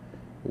today.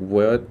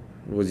 What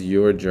was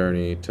your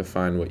journey to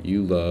find what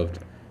you loved?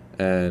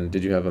 And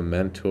did you have a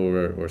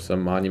mentor or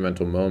some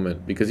monumental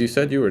moment? Because you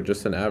said you were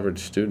just an average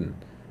student.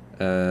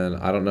 And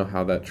I don't know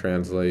how that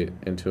translates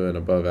into an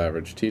above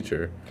average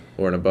teacher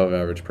or an above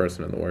average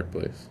person in the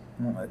workplace.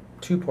 Well, a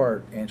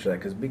 2-part answer to that,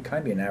 because kind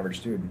of be an average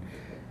student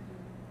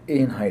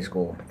in high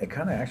school, I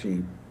kind of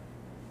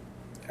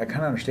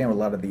understand what a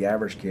lot of the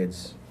average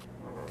kids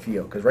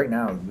feel. Because right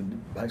now,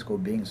 with high school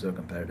being so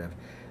competitive,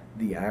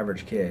 the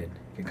average kid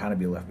can kind of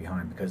be left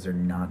behind because they're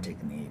not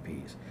taking the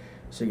APs.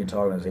 So you can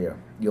talk and say,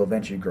 you'll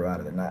eventually grow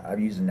out of it. And I've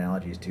used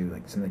analogies too,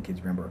 like some of the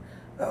kids remember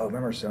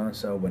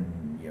so-and-so when,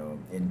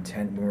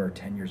 when we were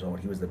 10 years old,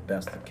 he was the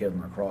best kid on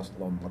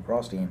the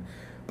lacrosse team.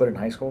 But in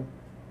high school,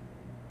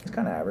 he's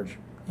kind of average.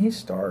 He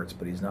starts,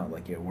 but he's not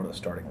like, one of the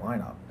starting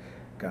lineup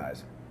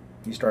guys.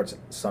 He starts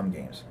some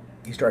games.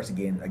 He starts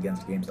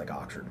against games like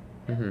Oxford.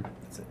 Mm-hmm.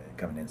 It's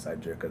kind of an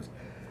inside joke because,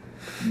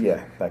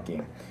 that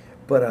game.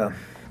 But,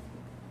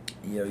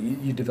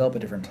 you develop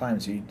at different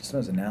times. So some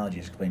of those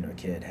analogies explain to a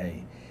kid,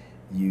 hey,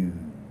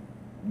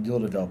 you'll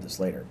develop this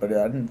later. But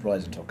I didn't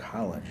realize until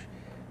college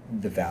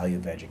the value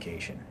of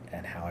education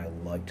and how I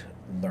liked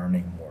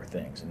learning more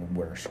things and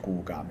where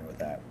school got me with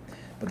that.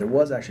 But there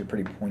was actually a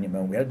pretty poignant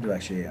moment. We had to do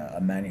actually a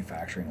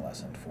manufacturing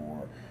lesson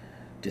for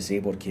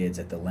disabled kids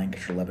at the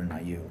Lancaster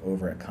Lebanon IU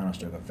over at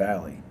Conestoga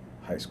Valley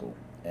High School.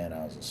 And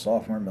I was a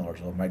sophomore at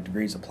Millersville. My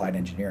degree is applied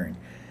engineering.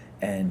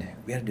 And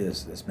we had to do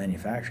this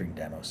manufacturing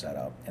demo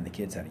setup, and the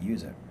kids had to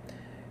use it.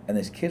 And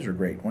these kids were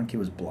great. One kid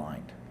was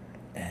blind,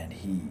 and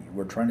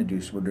we're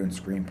doing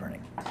screen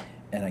printing.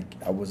 And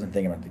I wasn't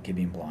thinking about the kid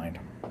being blind.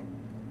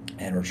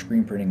 And we're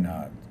screen printing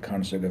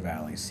Conestoga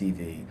Valley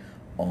CV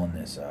on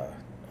this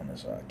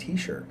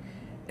T-shirt.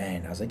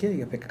 And I was like, yeah, you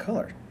gotta pick a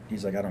color.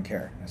 He's like, I don't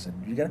care. I said,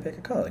 you gotta pick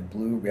a color, like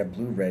blue. We have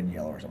blue, red, and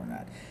yellow, or something like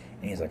that.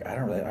 And he's like, I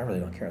really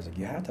don't care. I was like,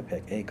 you have to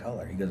pick a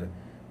color. He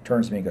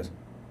turns to me, and goes,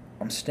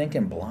 I'm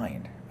stinking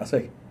blind. I was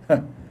like,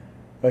 oh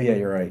yeah,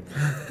 you're right.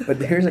 But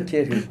here's a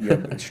kid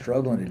who's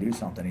struggling to do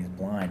something. He's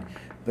blind,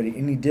 but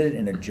he did it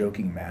in a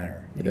joking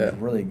manner. He was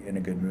really in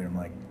a good mood. I'm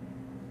like,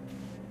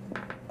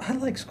 I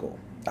like school.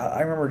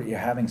 I remember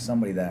having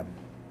somebody that,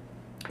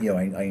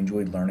 I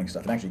enjoyed learning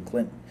stuff. And actually,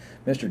 Clint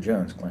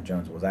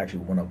Jones was actually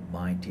one of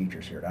my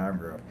teachers here at Iron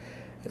Grove.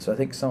 And so I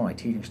think some of my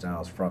teaching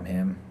styles from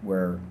him,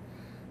 where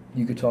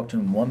you could talk to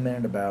him 1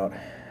 minute about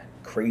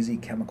crazy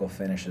chemical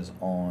finishes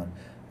on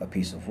a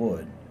piece of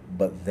wood,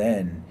 but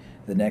then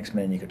the next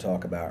minute you could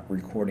talk about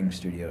recording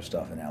studio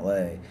stuff in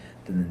LA.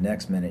 Then the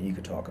next minute you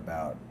could talk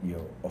about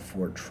a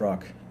Ford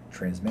truck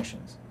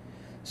transmissions.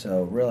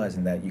 So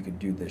realizing that you could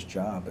do this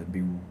job and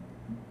be,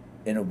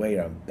 in a way,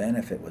 a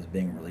benefit was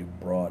being really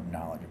broad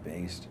knowledge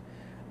based.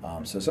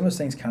 So some of those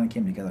things kind of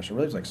came together. So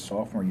really it was like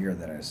sophomore year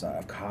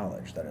of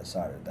college that I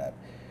decided that,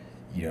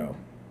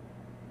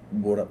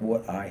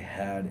 what I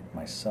had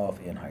myself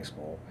in high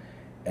school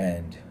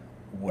and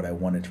what I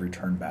wanted to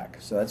return back.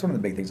 So that's one of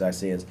the big things I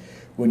say is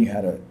when you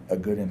had a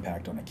good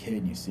impact on a kid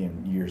and you see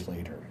them years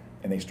later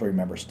and they still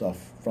remember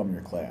stuff from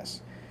your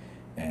class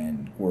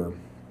and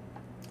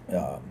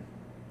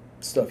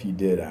stuff you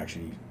did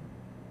actually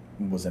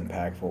was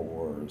impactful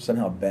or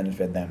somehow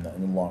benefit them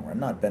in the long run.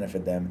 Not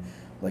benefit them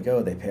like,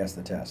 oh, they passed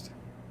the test,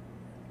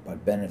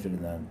 but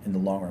benefited them in the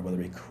long run,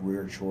 whether it be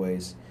career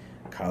choice,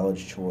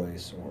 college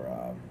choice,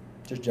 or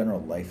just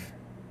general life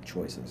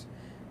choices.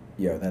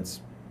 There's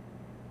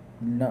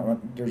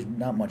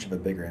not much of a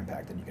bigger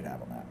impact than you could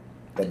have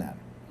than that.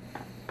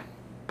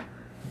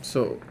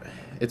 So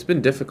it's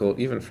been difficult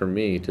even for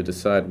me to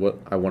decide what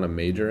I want to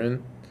major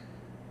in.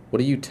 What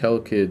do you tell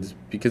kids?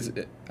 Because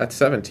at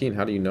 17,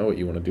 how do you know what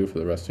you want to do for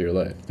the rest of your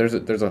life?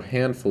 There's a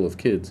handful of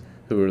kids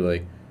who are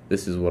like,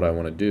 this is what I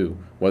want to do.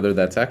 Whether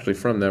that's actually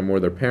from them or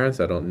their parents,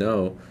 I don't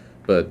know.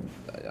 But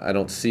I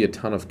don't see a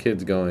ton of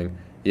kids going,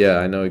 yeah,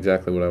 I know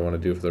exactly what I want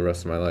to do for the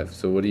rest of my life.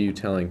 So what are you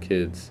telling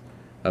kids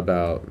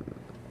about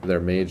their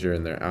major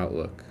and their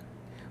outlook?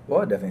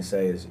 What I'd definitely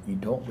say is you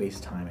don't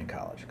waste time in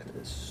college because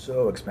it's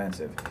so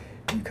expensive.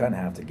 You kind of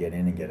have to get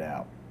in and get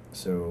out.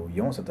 So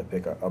you almost have to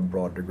pick a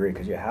broad degree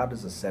because how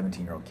does a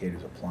 17-year-old kid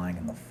who's applying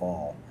in the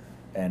fall,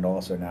 and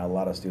also now a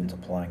lot of students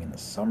applying in the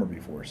summer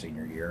before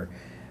senior year,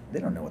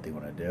 they don't know what they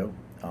want to do.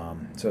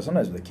 So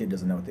sometimes if the kid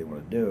doesn't know what they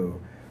want to do,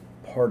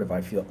 part of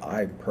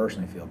I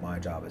personally feel my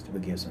job is to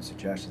give some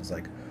suggestions.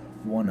 Like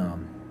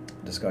one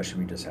discussion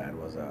we just had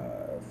was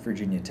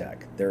Virginia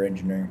Tech, their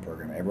engineering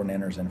program. Everyone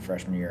enters in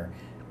freshman year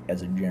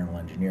as a general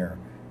engineer,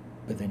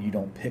 but then you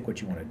don't pick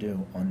what you want to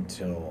do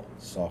until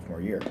sophomore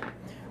year.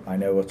 I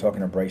know I was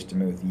talking to Bryce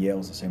DeMuth,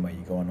 Yale's the same way.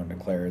 You go in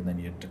undeclared, and then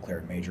you declare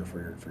a major for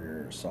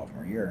your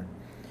sophomore year.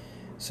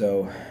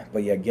 So,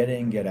 but yeah, get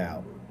in, get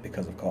out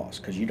because of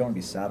cost, because you don't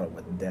be saddled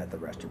with debt the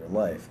rest of your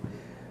life.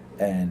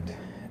 And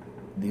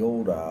the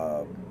old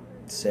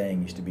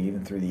saying used to be,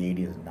 even through the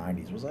 80s and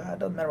 90s, was, it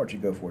doesn't matter what you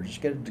go for,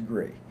 just get a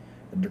degree.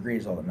 The degree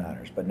is all that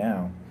matters. But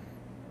now,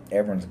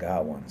 everyone's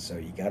got one, so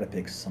you got to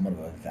pick somewhat of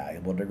a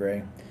valuable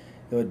degree.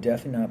 It would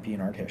definitely not be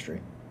in art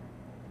history.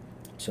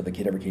 So if the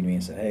kid ever came to me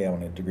and said, hey, I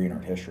want a degree in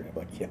art history, I'm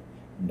like, yeah,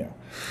 no.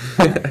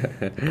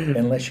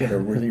 Unless you had a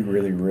really,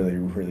 really, really,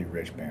 really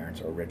rich parents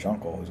or a rich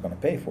uncle who's going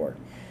to pay for it.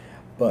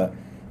 But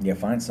yeah,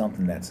 find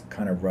something that's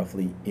kind of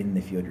roughly in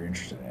the field you're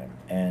interested in.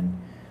 And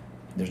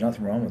there's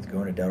nothing wrong with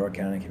going to Delaware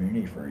County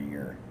Community for a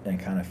year and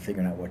kind of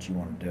figuring out what you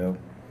want to do.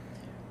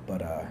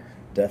 But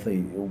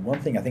definitely, one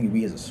thing I think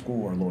we as a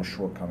school are a little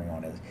shortcoming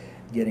on is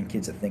getting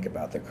kids to think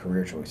about their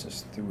career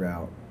choices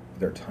throughout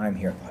their time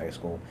here at the high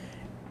school.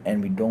 And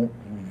we don't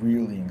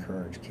really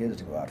encourage kids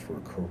to go out for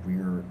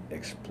career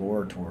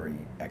exploratory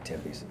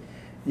activities.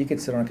 You could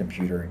sit on a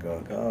computer and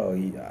go,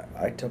 oh,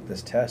 I took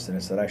this test and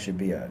it said I should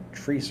be a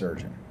tree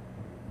surgeon.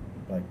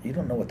 Like, you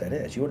don't know what that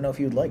is. You wouldn't know if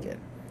you'd like it.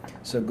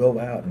 So go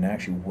out and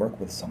actually work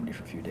with somebody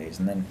for a few days.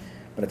 And then,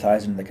 but it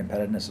ties into the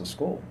competitiveness of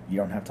school. You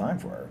don't have time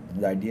for it.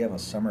 The idea of a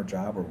summer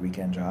job or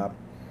weekend job,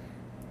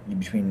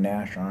 between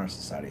National Honor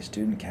Society,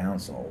 student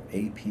council,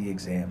 AP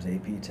exams,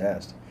 AP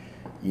tests,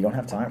 you don't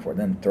have time for it.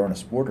 Then throw in a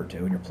sport or two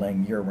and you're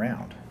playing year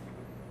round.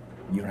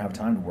 You don't have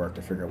time to work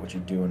to figure out what you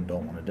do and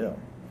don't want to do.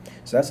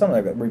 So that's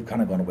something that we've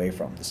kind of gone away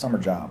from, the summer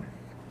job,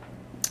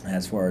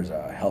 as far as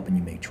helping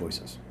you make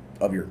choices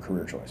of your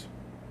career choice.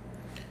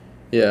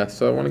 Yeah,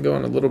 so I want to go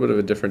in a little bit of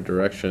a different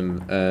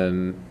direction,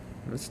 and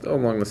it's still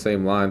along the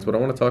same lines, but I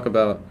want to talk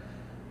about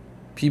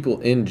people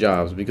in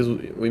jobs, because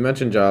we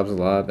mentioned jobs a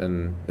lot,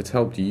 and it's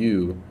helped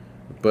you,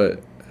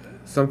 but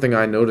something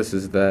I notice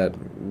is that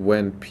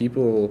when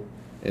people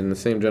in the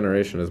same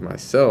generation as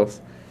myself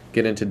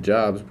get into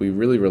jobs, we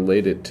really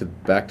relate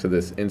it back to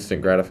this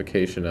instant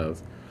gratification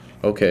of,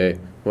 okay,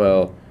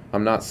 well,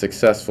 I'm not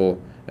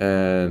successful,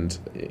 and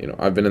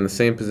I've been in the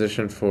same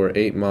position for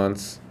 8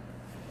 months,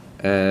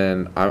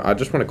 and I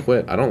just want to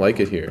quit. I don't like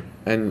it here.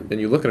 And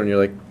you look at them and you're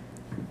like,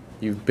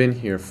 you've been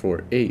here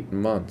for 8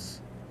 months.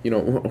 How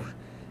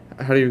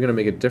are you going to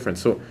make a difference?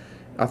 So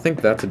I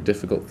think that's a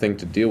difficult thing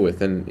to deal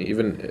with. And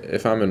even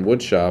if I'm in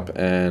wood shop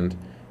and,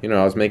 I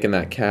was making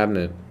that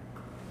cabinet,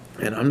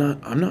 and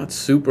I'm not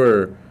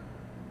super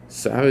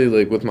savvy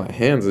with my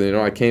hands.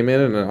 I came in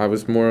and I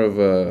was more of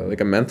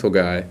a mental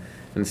guy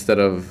instead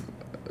of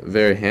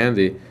very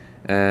handy.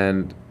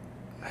 And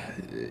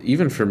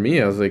even for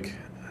me, I was like,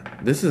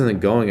 this isn't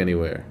going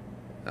anywhere.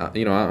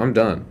 I'm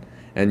done.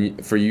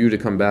 And for you to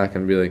come back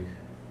and be like,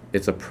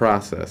 it's a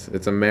process.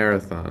 It's a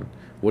marathon.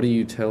 What do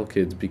you tell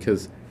kids?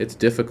 Because it's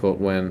difficult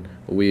when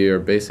we are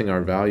basing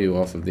our value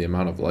off of the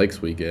amount of likes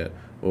we get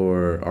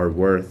or our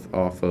worth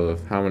off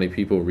of how many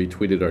people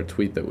retweeted our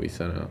tweet that we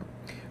sent out.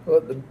 Well,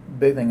 the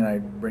big thing, and I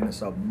bring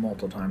this up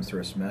multiple times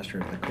through a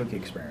semester, is the cookie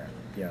experiment.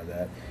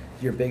 That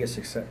your biggest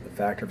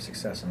factor of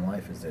success in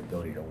life is the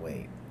ability to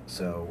wait.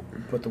 So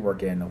put the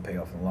work in, it'll pay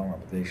off in the long run.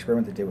 But the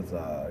experiment they did with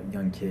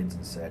young kids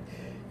and said,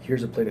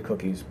 here's a plate of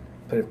cookies,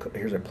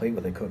 here's a plate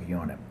with a cookie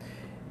on it.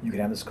 You can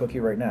have this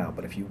cookie right now,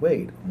 but if you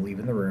wait, I'm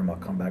leaving the room, I'll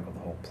come back with a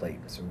whole plate.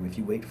 So if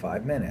you wait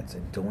 5 minutes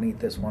and don't eat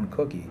this one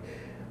cookie,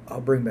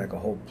 I'll bring back a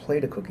whole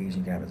plate of cookies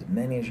and you can have as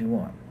many as you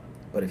want.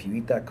 But if you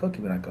eat that cookie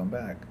when I come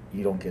back,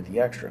 you don't get the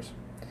extras.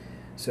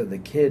 So the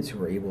kids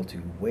who are able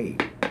to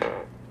wait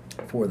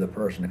for the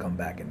person to come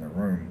back in the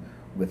room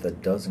with a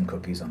dozen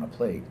cookies on a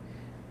plate,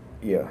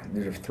 these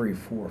are 3,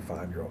 4,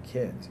 5-year-old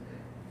kids.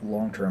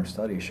 Long-term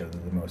studies show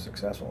they're the most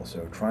successful.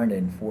 So trying to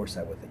enforce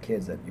that with the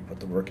kids, that you put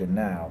the work in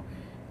now,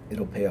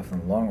 it'll pay off in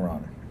the long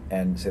run.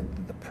 And so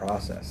the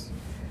process,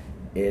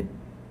 it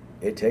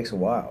takes a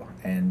while,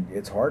 and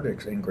it's hard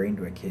to ingrain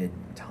to a kid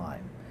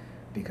time,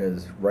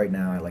 because right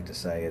now I like to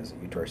say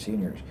to our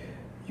seniors,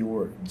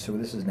 so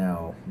this is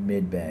now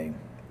mid-May,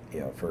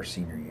 for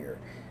senior year,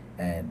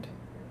 and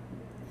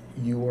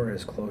you are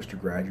as close to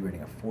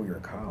graduating a 4-year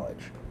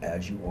college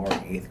as you are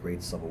 8th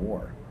grade Civil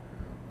War,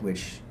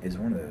 which is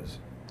one of those,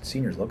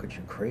 seniors look at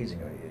you crazy.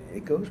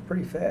 It goes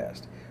pretty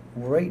fast.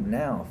 Right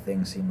now,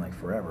 things seem like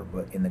forever,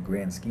 but in the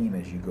grand scheme,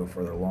 as you go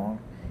further along,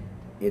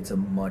 it's a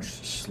much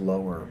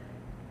slower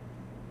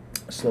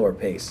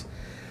pace.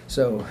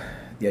 So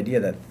the idea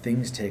that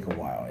things take a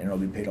while and it'll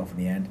be paid off in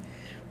the end,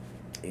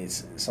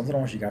 it's something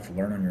almost you have to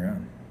learn on your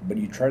own. But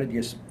you try to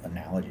use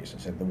analogies. I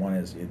said the one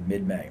is in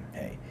mid-May.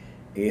 Hey,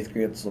 eighth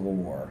grade Civil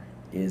War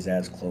is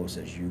as close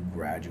as you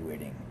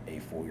graduating a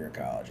full-year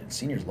college, and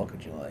seniors look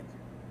at you like,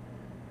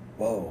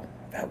 "Whoa,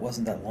 that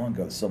wasn't that long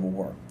ago, the Civil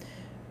War."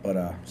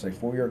 But say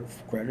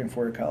graduating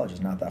four-year college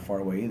is not that far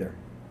away either.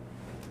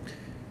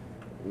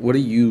 What do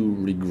you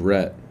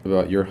regret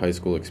about your high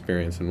school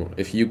experience, and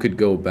if you could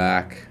go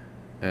back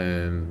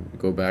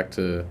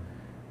to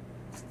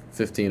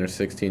 15 or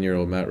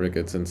 16-year-old Matt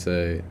Ricketts and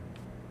say,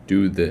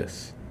 "Do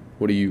this"?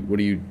 What do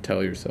you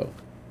tell yourself?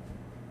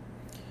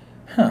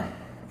 Huh.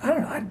 I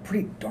don't know. I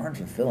pretty darn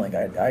fulfilling.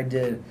 I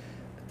did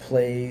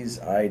plays.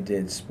 I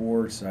did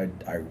sports. I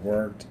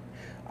worked.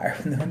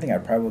 The one thing I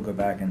probably would go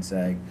back and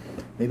say,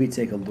 maybe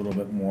take a little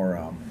bit more,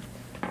 a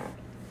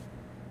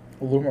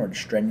little more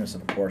strenuous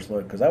of a course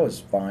load, because I was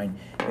fine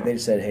if they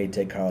just said, "Hey,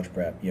 take college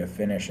prep.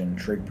 Finish and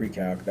trig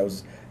pre-calc." That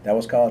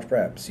was college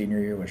prep. Senior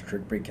year was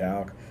trig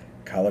pre-calc,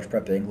 college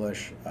prep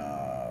English,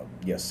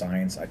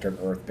 science. I took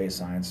earth-based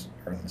science,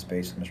 earth and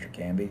space with Mr.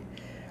 Canby.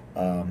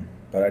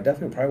 But I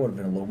definitely probably would have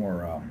been a little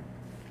more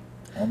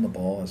on the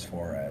ball as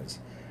far as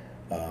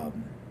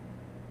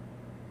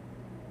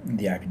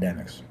the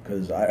academics,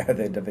 because I had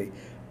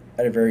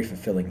a very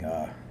fulfilling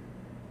high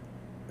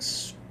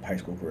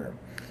school career.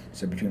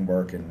 So between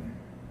work and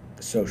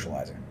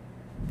socializing.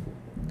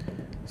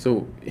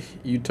 So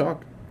you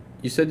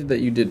said that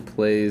you did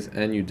plays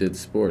and you did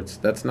sports.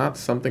 That's not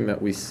something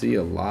that we see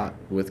a lot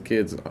with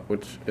kids,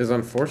 which is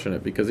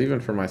unfortunate, because even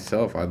for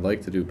myself, I'd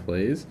like to do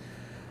plays,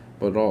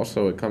 but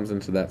also it comes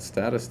into that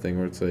status thing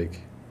where it's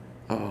like,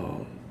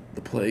 oh,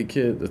 the play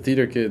kid, the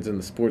theater kids and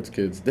the sports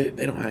kids, they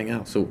don't hang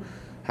out. So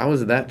how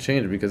has that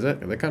changed? Because that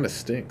kind of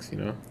stinks,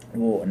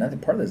 Well, another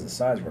part of it is the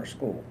size of our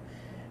school.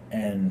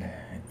 And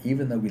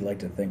even though we like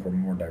to think we're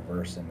more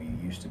diverse than we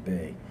used to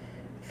be,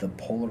 the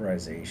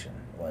polarization,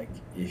 like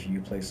if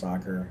you play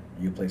soccer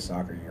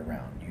year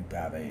round. You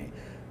have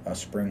a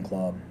spring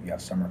club, you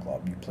have summer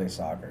club, you play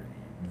soccer.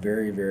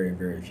 Very, very,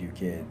 very few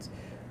kids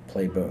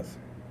play both.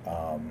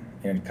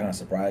 And kind of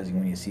surprising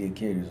when you see a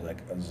kid who's like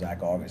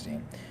Zach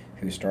Augustine,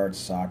 who starts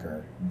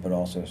soccer but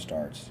also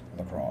starts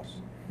lacrosse.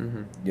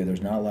 Mm-hmm.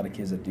 There's not a lot of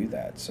kids that do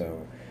that.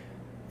 So,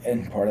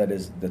 and part of that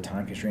is the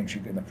time constraints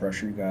and the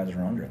pressure you guys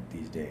are under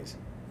these days.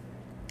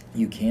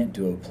 You can't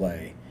do a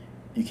play,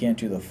 you can't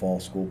do the fall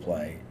school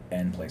play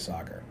and play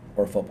soccer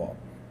or football.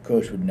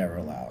 Coach would never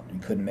allow it. You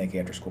couldn't make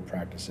after school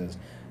practices.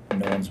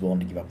 No one's willing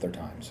to give up their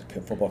times.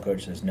 Football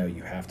coach says, no,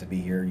 you have to be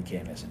here. You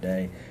can't miss a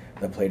day.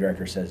 The play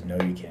director says, no,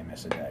 you can't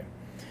miss a day.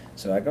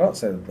 So I go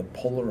outside the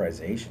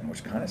polarization,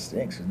 which kind of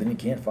stinks, because then you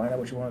can't find out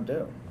what you want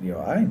to do.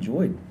 I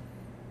enjoyed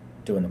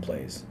doing the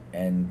plays,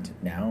 and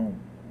now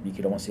you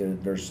could almost see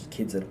that there's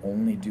kids that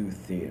only do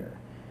theater,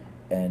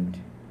 and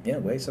in a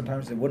way,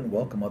 sometimes they wouldn't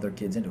welcome other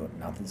kids into it.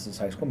 Not that this is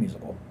High School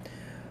Musical,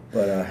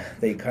 but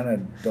they kind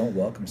of don't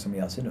welcome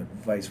somebody else into it.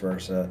 Vice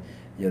versa,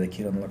 the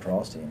kid on the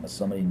lacrosse team with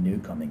somebody new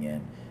coming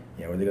in,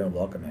 are they going to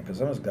welcome it? Because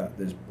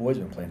there's boys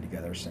have been playing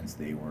together since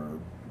they were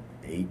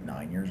 8,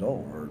 9 years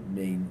old, or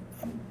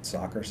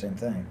soccer, same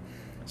thing.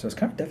 So it's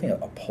kind of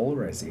definitely a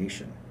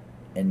polarization,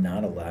 and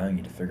not allowing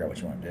you to figure out what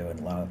you want to do, and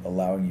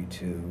allowing you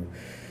to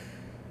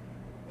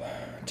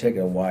take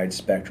a wide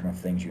spectrum of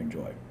things you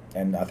enjoy.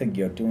 And I think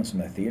doing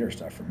some of the theater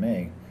stuff for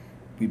me,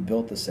 we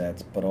built the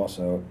sets, but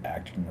also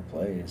acting in the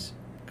plays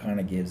kind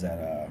of gives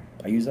that.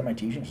 I use that in my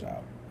teaching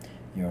style.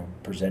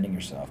 Presenting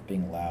yourself,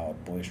 being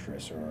loud,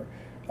 boisterous, or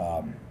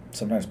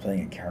sometimes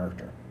playing a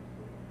character.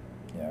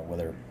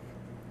 Whether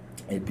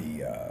it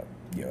be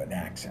an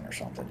accent or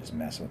something, just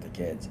messing with the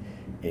kids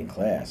in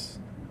class.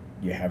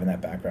 Having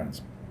that background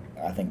is,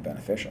 I think,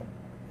 beneficial.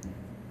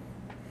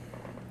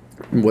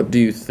 What do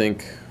you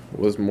think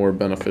was more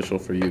beneficial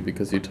for you?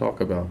 Because you talk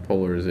about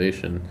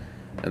polarization,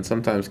 and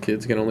sometimes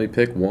kids can only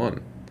pick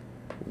one.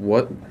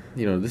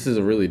 This is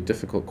a really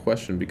difficult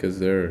question, because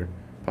there are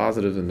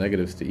positives and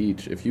negatives to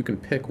each. If you can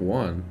pick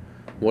one,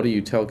 what do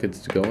you tell kids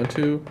to go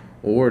into,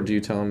 or do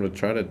you tell them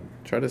to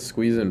try to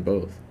squeeze in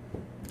both?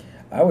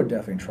 I would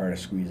definitely try to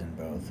squeeze in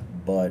both,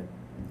 but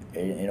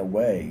in a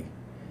way,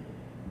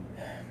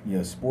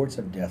 sports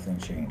have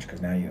definitely changed,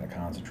 because now you got to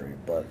concentrate.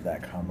 But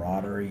that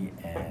camaraderie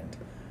and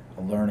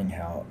learning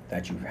how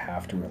that you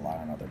have to rely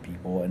on other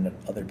people, and that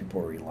other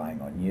people are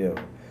relying on you.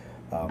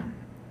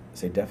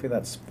 Say definitely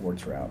that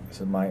sports route.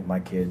 So my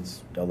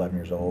kids, 11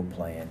 years old,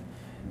 playing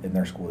in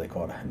their school, they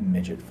call it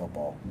midget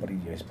football, but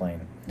he's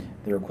playing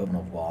their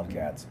equivalent of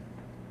Wildcats,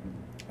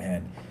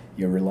 and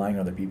you're relying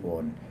on other people,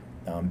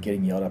 and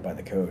getting yelled at by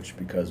the coach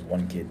because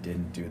one kid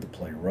didn't do the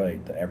play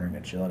right, that everyone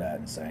gets yelled at,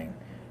 and saying,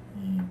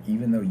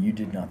 even though you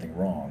did nothing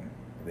wrong,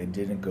 they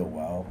didn't go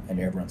well, and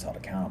everyone's held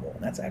accountable.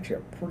 And that's actually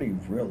a pretty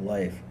real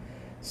life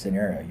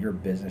scenario. Your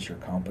business, your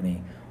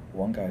company,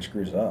 one guy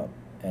screws up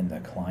and the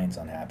client's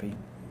unhappy.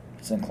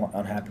 It's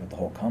unhappy with the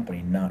whole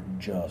company, not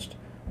just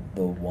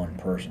the one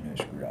person who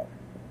screwed up.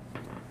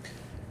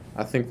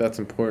 I think that's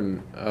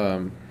important.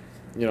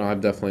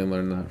 I've definitely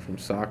learned that from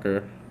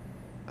soccer.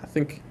 I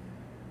think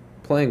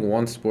playing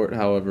one sport,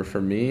 however,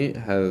 for me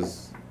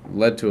has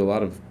led to a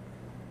lot of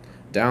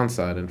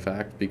downside, in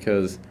fact,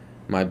 because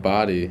my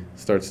body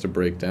starts to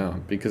break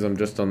down because I'm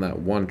just on that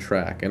one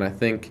track. And I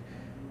think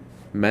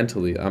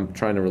mentally, I'm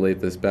trying to relate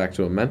this back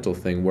to a mental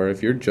thing where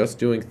if you're just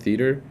doing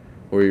theater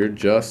or you're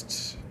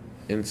just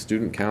in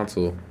student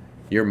council,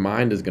 your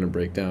mind is going to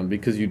break down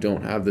because you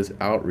don't have this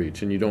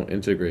outreach and you don't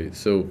integrate.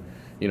 So,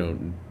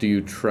 do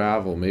you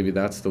travel? Maybe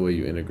that's the way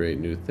you integrate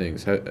new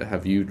things.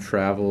 Have you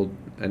traveled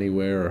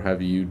anywhere, or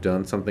have you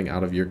done something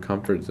out of your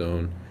comfort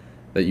zone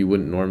that you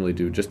wouldn't normally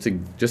do just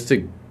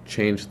to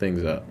change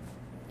things up?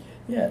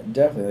 Yeah,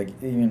 definitely.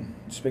 Like, even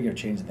speaking of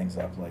changing things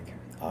up, like,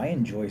 I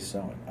enjoy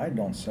sewing. I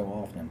don't sew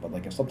often, but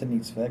like if something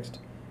needs fixed,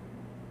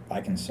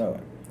 I can sew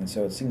it. And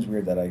so it seems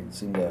weird that I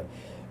seem to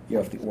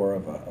have the aura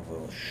of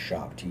a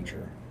shop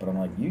teacher, but I'm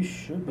like, you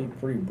should be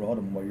pretty broad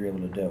in what you're able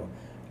to do.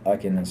 I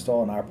can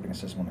install an operating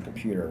system on a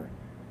computer,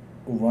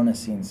 run a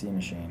CNC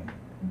machine,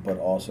 but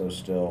also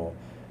still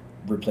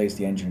replace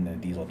the engine in a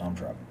diesel dump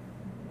truck.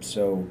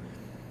 So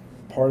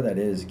part of that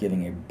is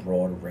giving a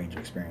broad range of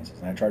experiences.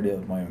 And I try to do it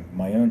with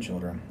my own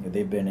children.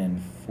 They've been in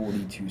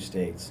 42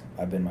 states.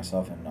 I've been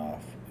myself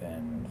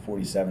in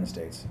 47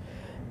 states.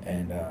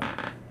 And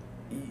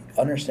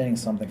understanding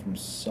something from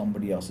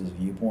somebody else's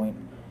viewpoint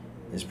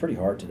is pretty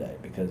hard today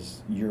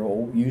because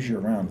you're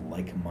usually around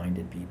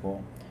like-minded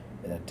people.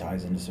 And that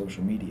ties into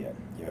social media.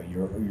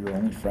 You're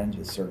only friends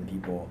with certain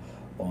people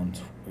on,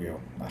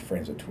 not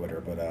friends with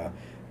Twitter, but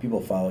people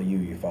follow you,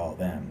 you follow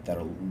them that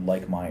are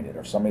like-minded.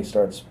 Or if somebody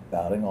starts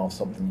spouting off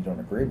something you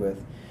don't agree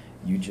with,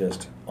 you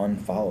just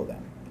unfollow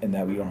them, and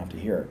that way you don't have to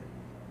hear it,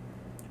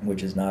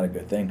 which is not a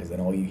good thing because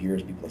then all you hear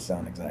is people that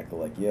sound exactly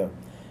like you,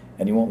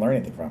 and you won't learn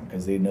anything from them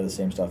because they know the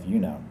same stuff you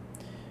know.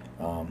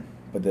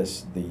 But the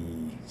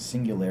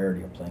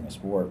singularity of playing a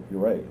sport, you're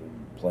right,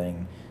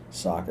 playing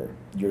soccer,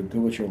 you're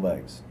good with your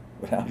legs,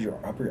 but how's your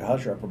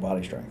upper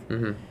body strength?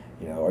 Mm-hmm.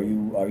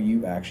 Are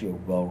you actually a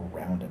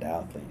well-rounded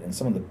athlete? And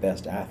some of the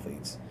best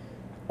athletes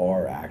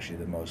are actually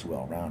the most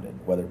well-rounded,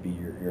 whether it be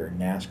you're a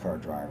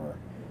NASCAR driver,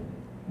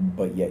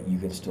 but yet you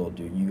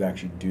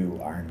actually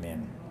do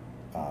Ironman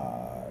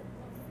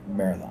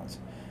marathons,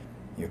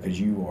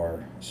 because you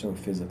are so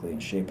physically in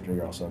shape, but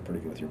you're also pretty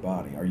good with your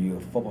body. Are you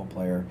a football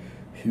player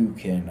who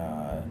can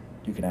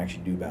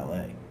actually do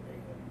ballet?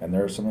 And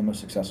they're some of the most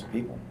successful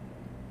people.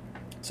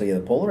 So yeah,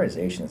 the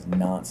polarization is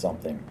not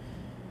something.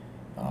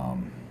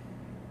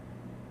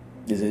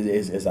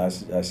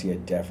 I see a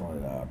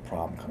definite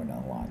problem coming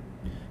down the line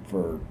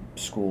for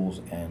schools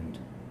and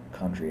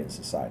country and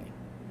society.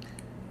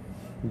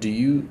 Do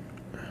you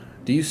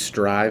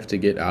strive to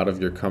get out of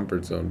your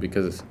comfort zone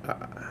because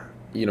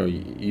you're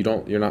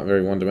not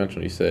very one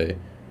dimensional. You say,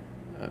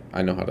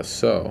 I know how to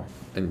sew,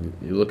 and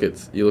you look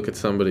at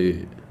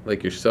somebody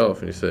like yourself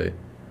and you say,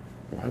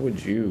 why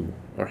would you,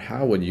 or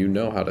how would you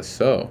know how to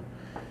sew?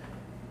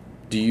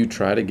 Do you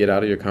try to get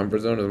out of your comfort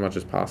zone as much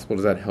as possible?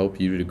 Does that help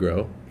you to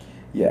grow?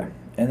 Yeah,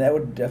 and that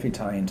would definitely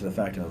tie into the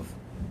fact of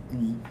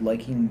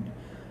liking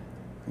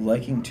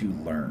to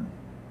learn,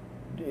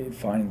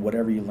 finding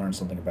whatever you learn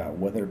something about,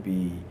 whether it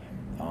be,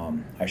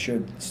 I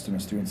showed some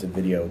students a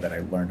video that I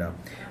learned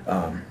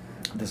of.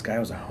 This guy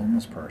was a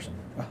homeless person,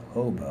 a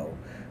hobo,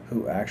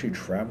 who actually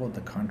traveled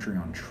the country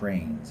on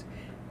trains,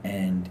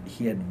 and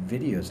he had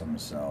videos of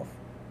himself.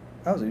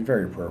 That was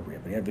very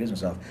appropriate, but he had videos of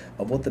himself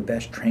of what the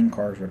best train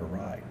cars were to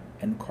ride,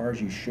 and cars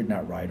you should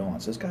not ride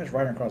on. So this guy's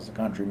riding across the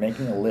country,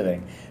 making a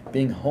living,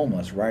 being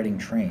homeless, riding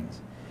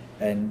trains.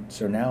 And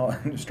so now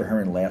Mr.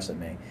 Herman laughs at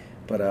me,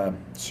 but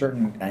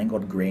certain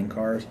angled grain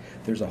cars,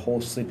 there's a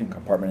whole sleeping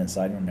compartment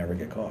inside and you'll never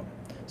get caught.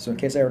 So in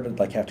case I ever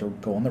have to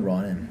go on the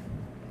run and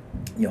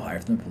hire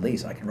from the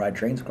police, I can ride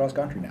trains across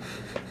country now.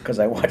 Because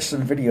I watched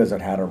some videos on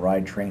how to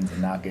ride trains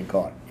and not get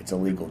caught. It's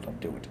illegal, don't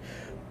do it.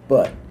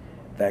 But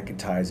that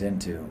ties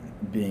into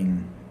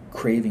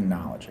craving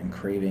knowledge and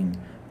craving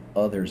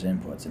others'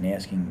 inputs and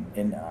asking.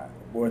 And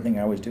one thing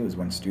I always do is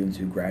when students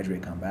who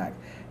graduate come back,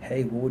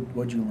 hey,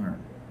 what'd you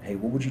learn? Hey,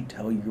 what would you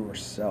tell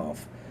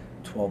yourself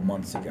 12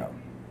 months ago?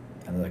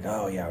 And they're like,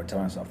 oh yeah, I would tell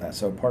myself that.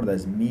 So part of that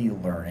is me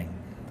learning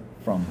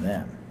from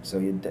them. So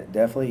you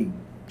definitely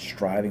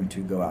striving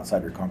to go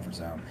outside your comfort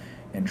zone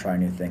and try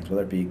new things,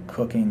 whether it be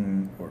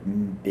cooking or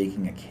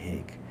baking a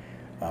cake,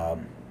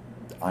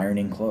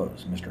 ironing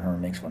clothes. Mr.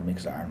 Herman makes fun of me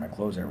because I iron my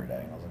clothes every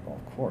day. And I was like, well,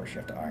 of course you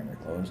have to iron your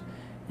clothes.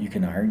 You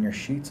can iron your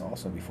sheets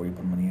also before you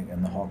put them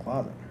in the hall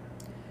closet.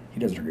 He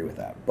doesn't agree with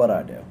that, but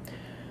I do.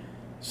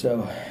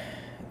 So,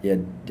 yeah,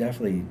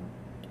 definitely,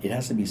 it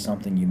has to be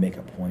something you make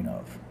a point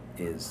of,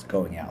 is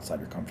going outside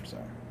your comfort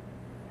zone.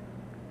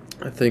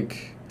 I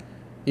think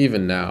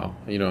even now,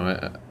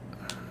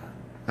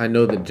 I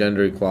know that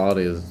gender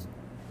equality has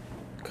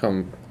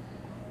come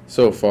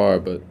so far,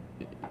 but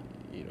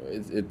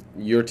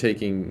you're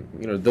taking,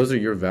 those are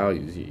your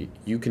values.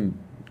 You can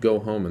go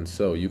home and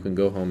sew. You can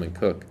go home and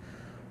cook.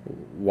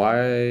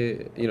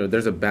 Why,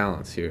 there's a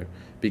balance here,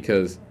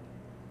 because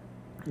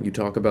you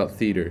talk about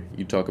theater,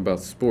 you talk about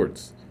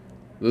sports.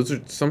 Those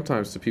are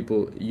sometimes to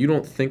people, you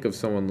don't think of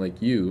someone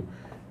like you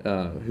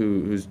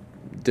who's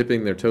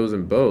dipping their toes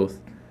in both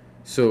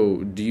So,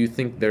 do you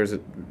think that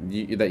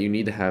you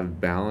need to have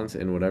balance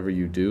in whatever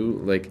you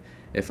do? Like,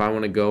 if I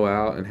want to go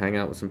out and hang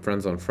out with some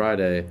friends on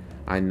Friday,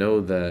 I know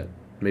that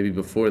maybe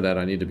before that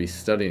I need to be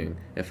studying.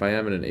 If I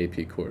am in an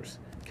AP course,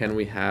 can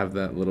we have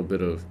that little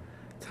bit of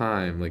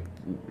time, like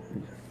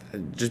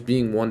just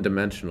being one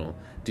dimensional?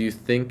 Do you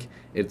think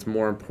it's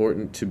more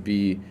important to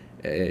be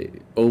a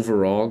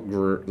overall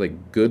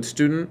like good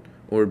student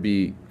or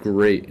be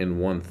great in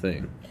one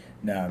thing?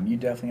 Now, you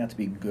definitely have to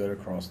be good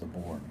across the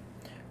board.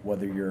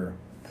 Whether you're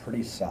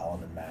pretty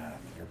solid in math,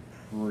 you're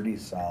pretty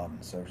solid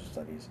in social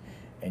studies,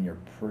 and you're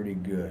pretty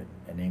good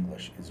in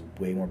English is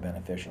way more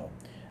beneficial.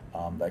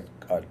 Like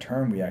a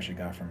term we actually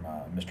got from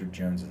Mr.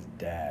 Jones's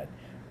dad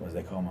was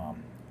they call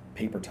them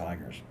paper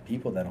tigers.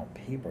 People that on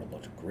paper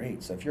looked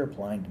great. So if you're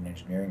applying to an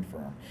engineering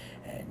firm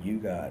and you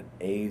got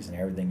A's and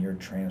everything, your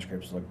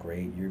transcripts look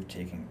great, you've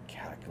taken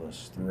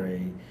calculus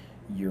 3,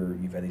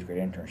 you've had these great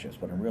internships,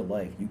 but in real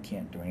life you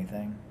can't do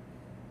anything,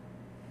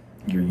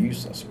 you're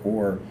useless.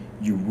 Or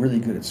you're really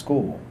good at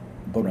school,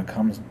 but when it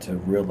comes to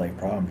real life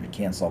problems, you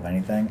can't solve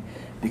anything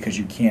because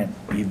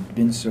you've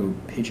been so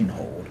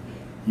pigeonholed,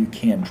 you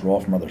can't draw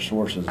from other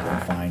sources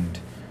and find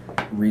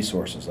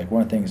resources. Like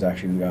one of the things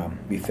actually,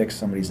 we fixed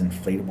somebody's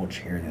inflatable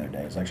chair the other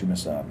day. It's actually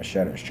Miss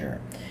Machetta's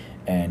chair.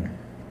 And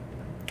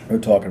we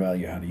were talking about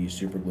how to use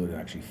super glue to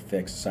actually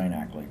fix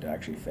Sinacryl to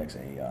actually fix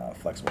a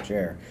flexible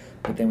chair.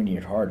 But then we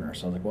needed hardener.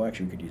 So I was like, well,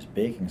 actually, we could use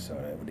baking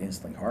soda. It would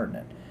instantly harden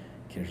it.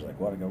 Kids are like,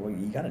 what? I go, well,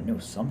 you got to know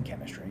some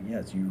chemistry.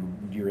 Yes,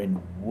 you're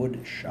in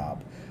wood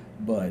shop,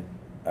 but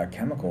a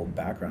chemical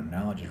background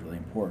knowledge is really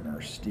important.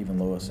 Or Stephen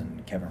Lewis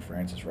and Kevin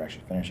Francis were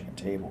actually finishing a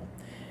table,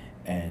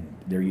 and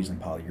they're using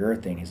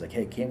polyurethane. He's like,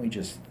 hey, can't we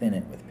just thin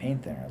it with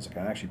paint thinner? I was like,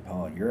 actually,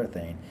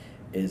 polyurethane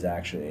is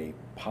actually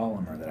a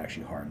polymer that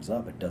actually hardens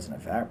up. It doesn't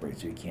evaporate,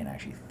 so you can't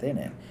actually thin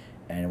it.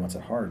 And once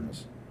it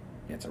hardens,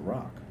 it's a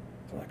rock.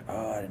 They're like,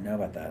 oh, I didn't know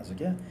about that. I was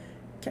like, yeah,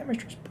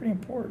 chemistry is pretty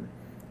important.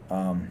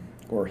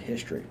 Or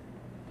history.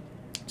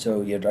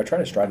 So I try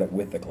to strive that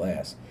with the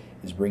class,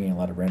 is bringing a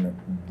lot of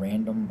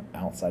random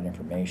outside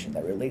information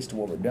that relates to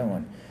what we're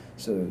doing,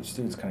 so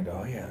students kind of go,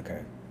 oh yeah,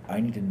 okay,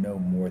 I need to know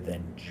more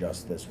than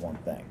just this one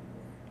thing,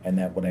 and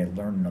that what I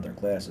learn in other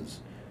classes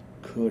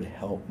could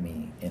help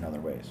me in other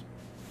ways.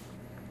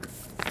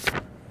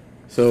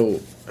 So,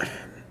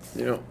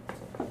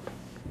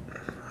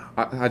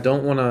 I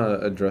don't want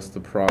to address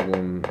the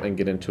problem and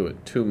get into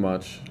it too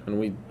much, and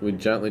we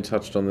gently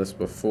touched on this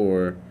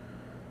before,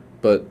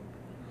 but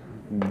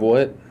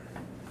what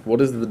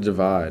is the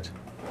divide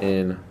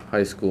in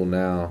high school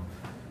now?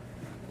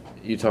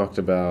 You talked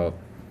about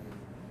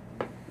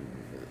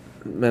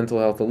mental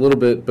health a little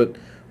bit, but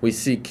we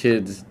see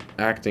kids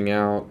acting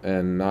out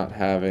and not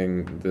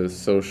having the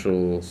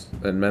social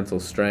and mental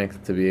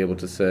strength to be able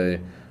to say,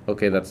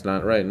 okay, that's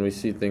not right. And we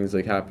see things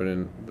like happen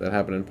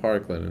in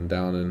Parkland and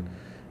down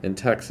in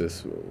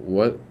Texas.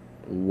 What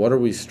are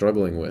we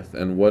struggling with,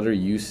 and what are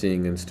you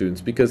seeing in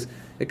students? Because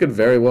it could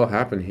very well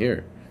happen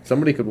here.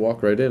 Somebody could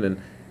walk right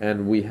in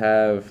and we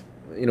have,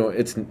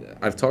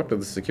 I've talked to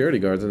the security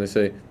guards and they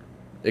say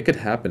it could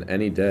happen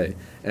any day.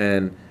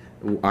 And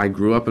I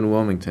grew up in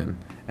Wilmington,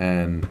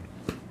 and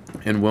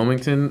in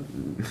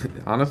Wilmington,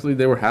 honestly,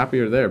 they were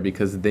happier there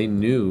because they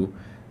knew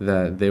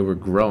that they were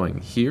growing.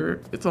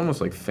 Here, it's almost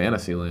like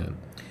fantasy land.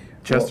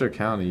 Chester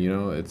County,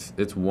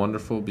 it's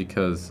wonderful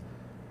because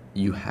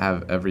you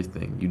have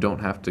everything. You don't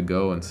have to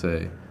go and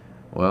say,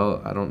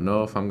 well, I don't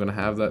know if I'm going to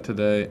have that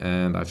today,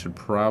 and I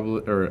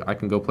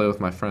can go play with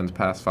my friends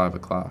past 5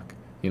 o'clock.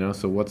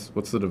 So what's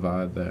the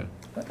divide there?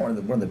 One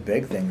of the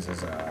big things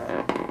is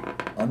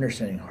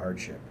understanding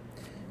hardship,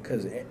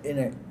 because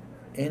in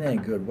a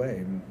good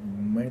way,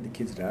 many of the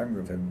kids at Avon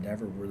Grove have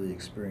never really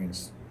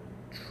experienced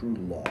true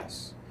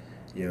loss.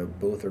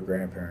 Both their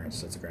grandparents,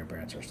 since the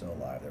grandparents are still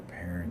alive, their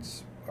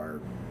parents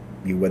are,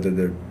 whether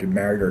they're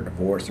married or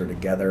divorced or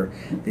together,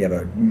 they have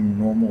a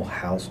normal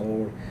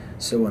household.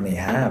 So when they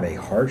have a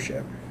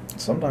hardship,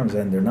 sometimes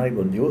then they're not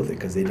able to deal with it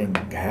because they didn't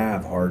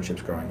have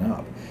hardships growing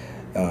up.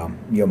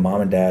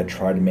 Mom and dad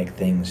tried to make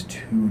things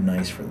too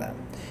nice for them.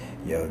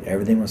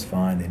 Everything was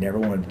fine. They never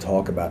wanted to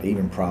talk about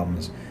even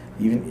problems,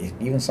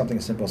 even something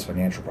as simple as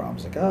financial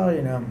problems. Like,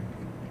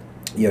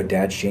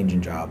 dad's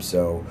changing jobs,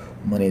 so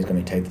money is going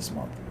to be tight this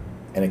month.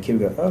 And a kid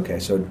would go, okay,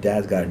 so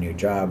dad's got a new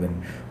job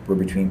and we're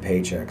between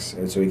paychecks,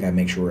 and so we got to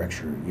make sure we're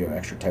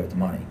extra tight with the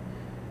money.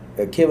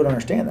 A kid would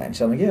understand that. And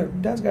so I'm like, yeah,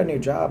 dad's got a new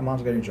job,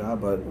 mom's got a new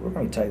job, but we're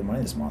going to be tight with money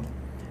this month.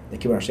 The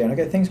kid would understand,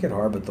 okay, things get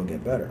hard, but they'll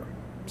get better.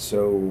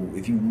 So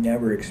if you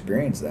never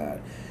experience that,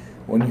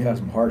 when you have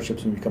some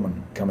hardships when you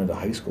come into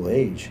high school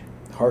age,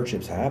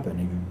 hardships happen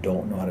and you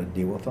don't know how to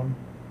deal with them,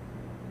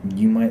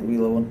 you might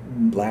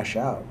lash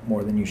out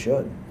more than you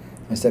should.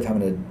 Instead of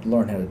having to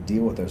learn how to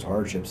deal with those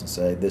hardships and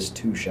say, this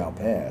too shall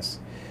pass,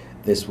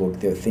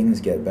 the things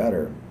get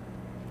better,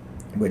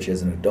 which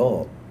as an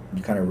adult,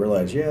 you kind of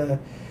realize, it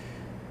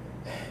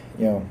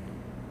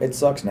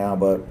sucks now,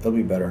 but it'll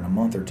be better in a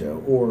month or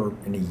two, or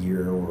in a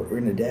year, or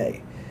in a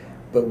day.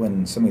 But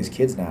when some of these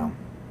kids now,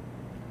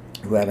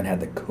 who haven't had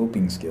the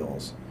coping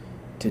skills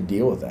to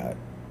deal with that,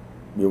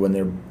 when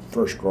their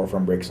first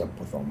girlfriend breaks up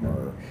with them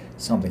or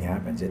something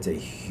happens, it's a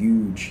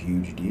huge,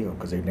 huge deal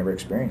because they've never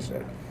experienced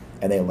it,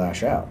 and they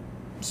lash out.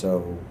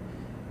 So,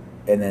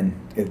 and then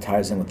it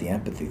ties in with the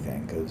empathy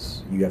thing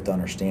because you have to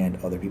understand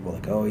other people.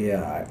 Like, oh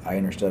yeah, I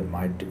understood we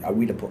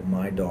had to put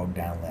my dog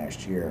down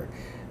last year.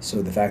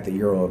 So the fact that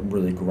you're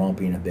really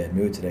grumpy in a bad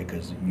mood today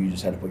because you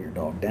just had to put your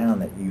dog down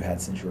that you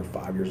had since you were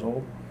 5 years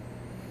old,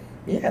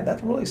 yeah,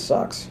 that really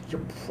sucks.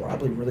 You're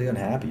probably really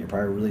unhappy. You're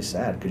probably really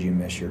sad because you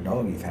miss your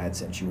dog you've had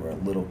since you were a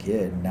little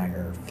kid. And now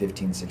you're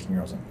 15, 16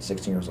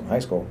 years in high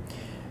school.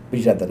 But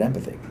you have that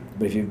empathy.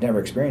 But if you've never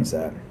experienced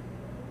that,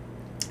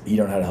 you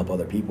don't know how to help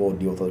other people,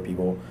 deal with other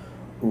people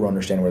who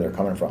understand where they're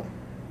coming from.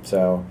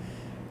 So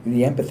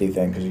the empathy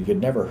thing, because you could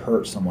never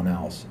hurt someone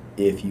else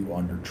if you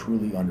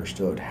truly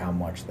understood how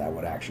much that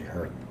would actually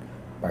hurt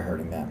by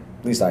hurting them.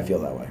 At least I feel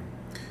that way.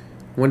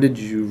 When did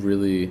you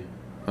really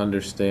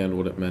understand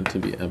what it meant to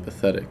be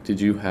empathetic? Did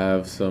you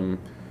have some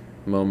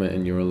moment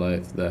in your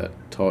life that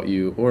taught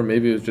you, or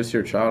maybe it was just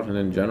your childhood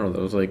in general,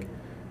 that was like,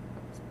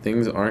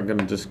 things aren't going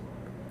to just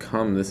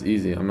come this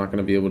easy. I'm not going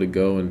to be able to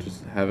go and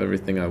just have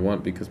everything I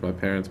want because my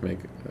parents make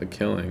a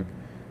killing.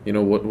 You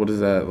know, what is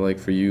that like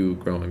for you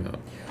growing up?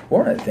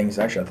 One of the things,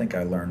 actually, I think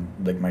I learned,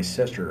 like my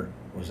sister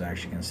was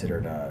actually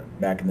considered,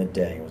 back in the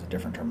day, it was a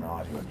different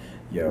terminology,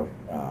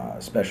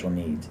 but, special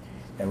needs.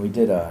 And we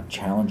did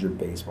Challenger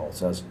baseball.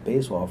 So it's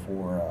baseball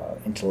for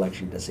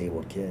intellectually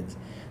disabled kids.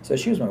 So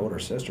she was my older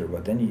sister,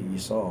 but then you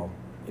saw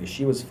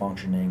she was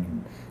functioning,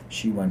 and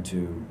she went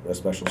to a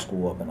special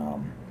school up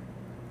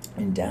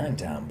in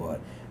downtown, but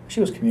she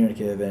was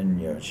communicative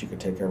and she could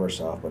take care of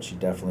herself. But she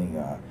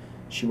definitely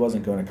she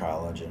wasn't going to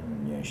college,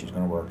 and she was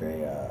going to work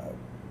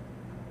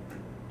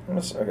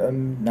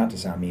not to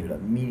sound mean, but a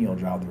menial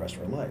job the rest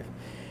of her life.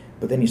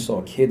 But then you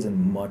saw kids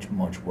in much,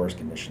 much worse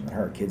condition than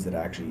her, kids that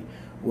actually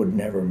would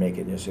never make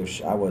it. So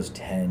I was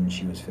 10,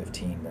 she was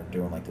 15. They're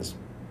doing like this,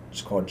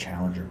 it's called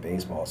Challenger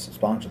Baseball,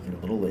 sponsored through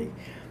Little League.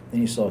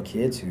 Then you saw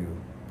kids who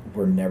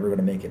were never going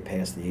to make it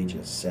past the age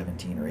of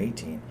 17 or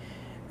 18,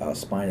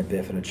 spina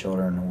bifida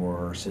children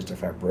or cystic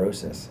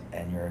fibrosis,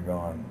 and you're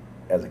going,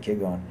 as a kid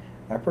going,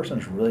 that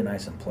person's really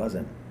nice and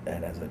pleasant.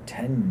 And as a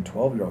 10,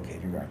 12-year-old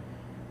kid, you're going,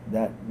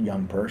 that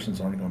young person's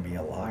only going to be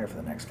alive for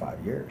the next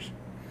 5 years.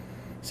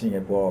 So you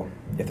go, well,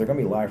 if they're going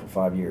to be alive for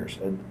 5 years,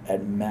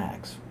 at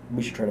max,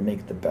 we should try to make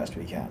it the best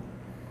we can.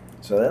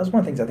 So that was one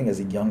of the things I think as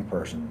a young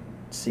person,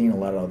 seeing a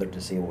lot of other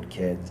disabled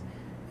kids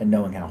and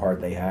knowing how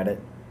hard they had it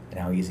and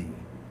how easy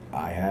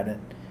I had it,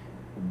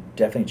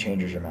 definitely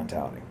changes your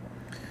mentality.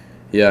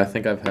 Yeah, I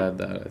think I've had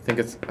that. I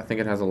think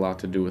it has a lot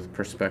to do with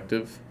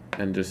perspective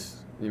and just,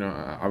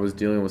 I was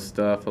dealing with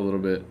stuff a little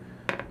bit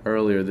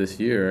earlier this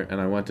year,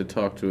 and I went to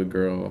talk to a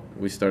girl.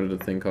 We started a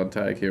thing called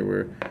Tag here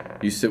where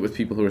you sit with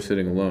people who are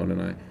sitting alone,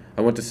 and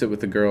I went to sit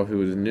with a girl who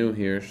was new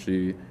here.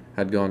 She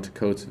had gone to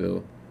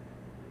Coatesville,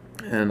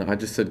 and I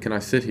just said, "Can I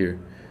sit here?"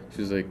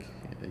 She was like,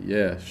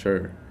 "Yeah,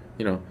 sure."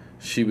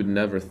 She would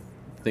never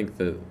think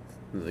that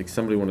like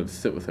somebody wanted to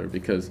sit with her,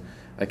 because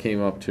I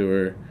came up to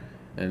her,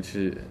 and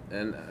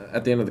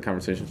at the end of the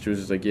conversation, she was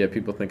just like, "Yeah,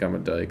 people think I'm a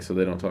dyke, so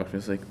they don't talk to me."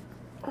 It's like,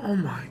 oh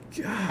my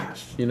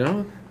gosh,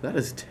 that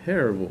is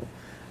terrible.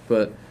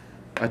 But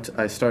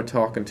I start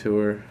talking to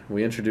her. I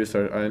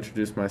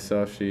introduced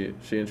myself. She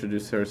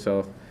introduced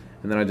herself,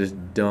 and then I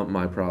just dumped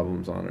my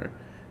problems on her.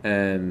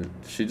 And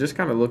she just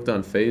kind of looked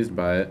unfazed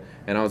by it,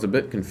 and I was a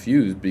bit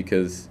confused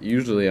because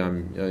usually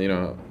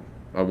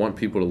I want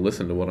people to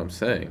listen to what I'm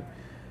saying.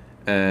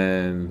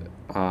 And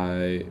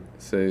I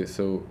say,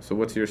 so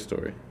what's your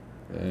story?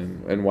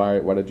 And why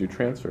did you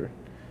transfer?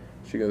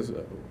 She goes,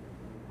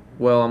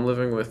 well, I'm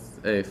living with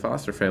a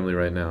foster family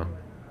right now.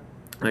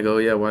 I go,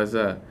 yeah, why is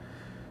that?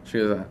 She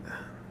goes,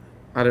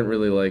 I didn't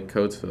really like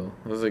Coatesville.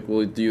 I was like,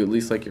 well, do you at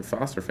least like your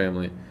foster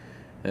family?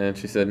 And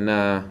she said,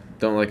 nah,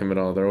 don't like them at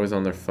all. They're always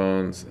on their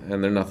phones,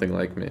 and they're nothing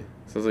like me.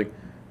 So I was like,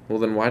 well,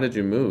 then why did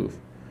you move?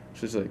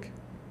 She's like,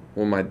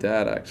 well, my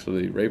dad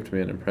actually raped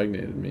me and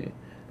impregnated me.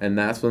 And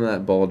that's when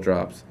that ball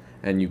drops,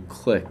 and you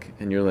click,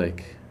 and you're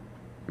like,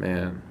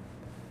 man,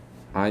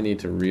 I need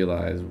to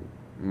realize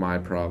my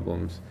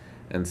problems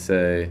and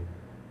say,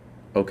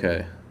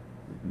 okay,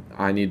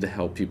 I need to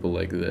help people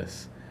like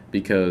this,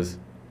 because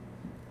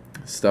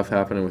stuff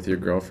happening with your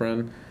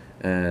girlfriend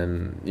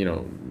and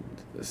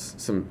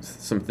some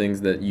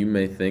things that you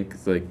may think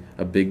is like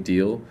a big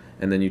deal,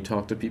 and then you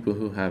talk to people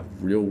who have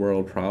real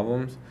world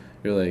problems,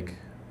 you're like,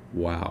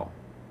 wow.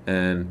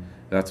 And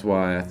that's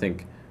why I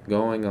think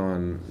going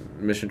on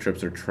mission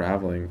trips or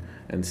traveling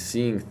and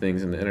seeing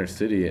things in the inner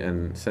city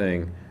and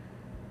saying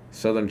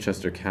Southern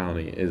Chester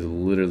County is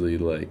literally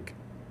like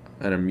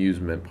an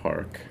amusement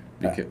park.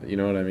 Because, you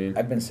know what I mean?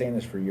 I've been saying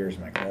this for years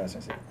in my class. I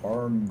said,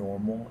 our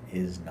normal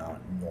is not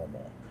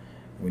normal.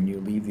 When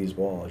you leave these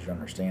walls, you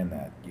understand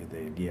that the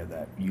idea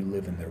that you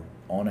live in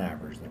on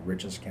average, the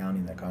richest county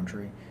in the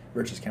country,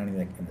 richest county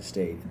in the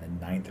state, and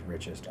the 9th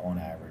richest on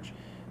average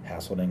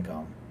household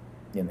income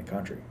in the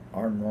country.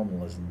 Our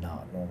normal is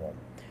not normal.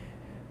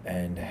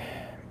 And,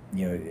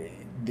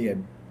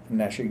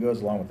 and actually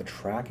goes along with the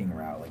tracking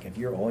route. Like if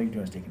all you're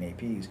doing is taking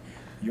APs,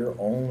 you're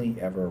only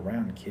ever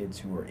around kids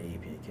who are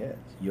AP kids.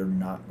 You're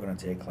not going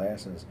to take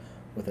classes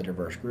with a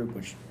diverse group,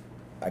 which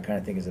I kind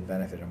of think is a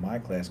benefit in my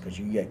class, because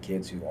you get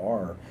kids who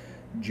are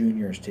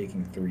juniors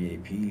taking 3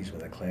 APs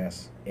with a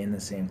class in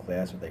the same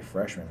class with a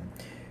freshman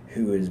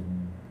who is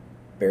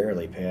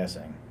barely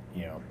passing,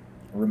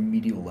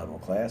 remedial level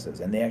classes,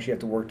 and they actually have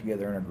to work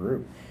together in a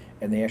group,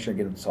 and they actually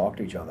get to talk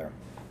to each other,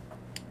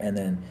 and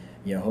then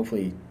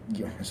hopefully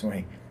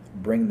somebody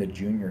bring the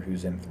junior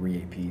who's in 3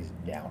 APs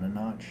down a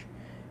notch,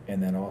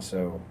 and then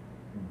also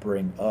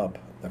bring up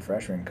the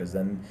freshman, because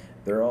then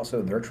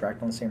they're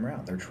tracked on the same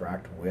route. They're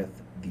tracked with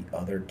the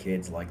other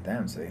kids like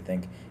them, so they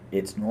think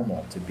it's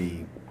normal to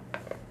be,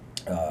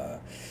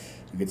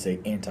 you could say,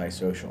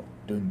 antisocial,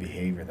 doing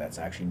behavior that's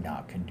actually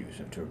not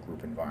conducive to a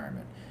group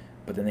environment.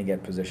 But then they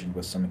get positioned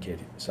with some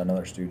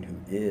other student who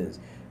is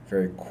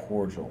very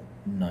cordial,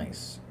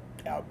 nice,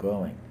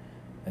 outgoing,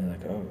 and they're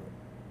like,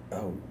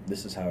 oh,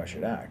 this is how I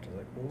should act. It's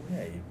like, well,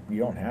 yeah, you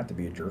don't have to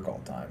be a jerk all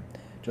the time.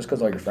 Just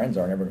because all your friends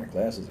are and everyone in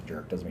your class is a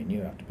jerk doesn't mean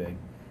you have to be.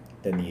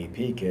 Then the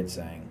AP kid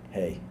saying,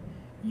 hey,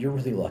 you're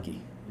really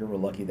lucky. You're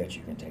lucky that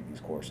you can take these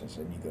courses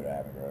and you go to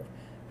Avongrove.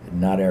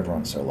 Not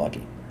everyone's so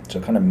lucky. So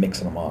kind of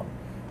mixing them up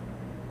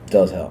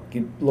does help.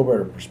 Give a little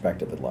bit of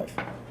perspective in life.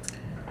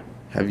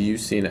 Have you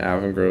seen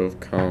Avongrove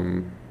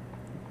come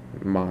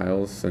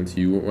miles since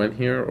you went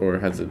here, or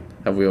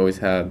have we always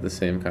had the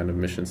same kind of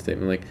mission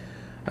statement? Like,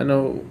 I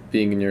know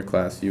being in your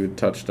class, you had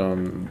touched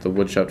on the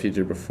woodshop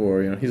teacher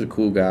before. He's a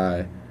cool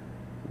guy,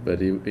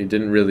 but he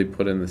didn't really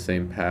put in the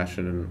same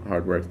passion and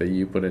hard work that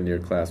you put into your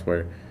class,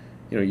 where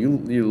you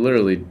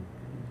literally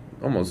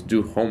almost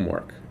do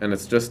homework, and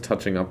it's just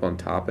touching up on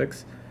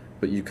topics,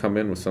 but you come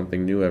in with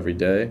something new every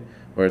day,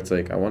 where it's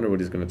like, I wonder what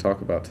he's going to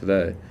talk about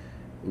today.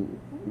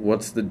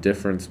 What's the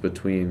difference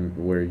between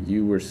where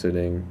you were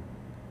sitting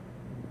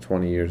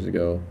 20 years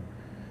ago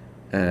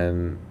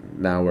and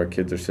now where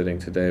kids are sitting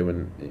today,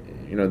 when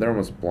they're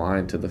almost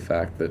blind to the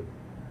fact that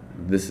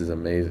this is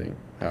amazing,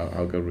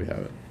 how good we have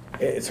it?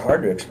 It's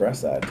hard to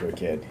express that to a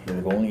kid.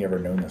 They've only ever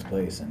known this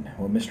place. And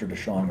when Mr.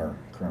 DeShong, our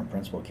current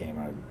principal, came,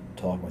 I was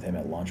talking with him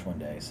at lunch one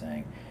day,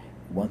 saying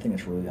one thing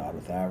that's really odd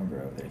with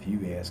Avongrove, that if you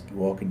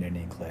walk into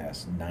any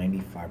class,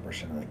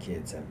 95% of the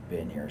kids have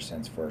been here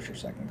since 1st or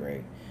 2nd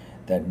grade.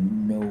 That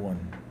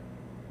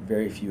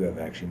very few have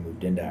actually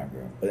moved into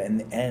Avongrove. But in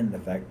the end, the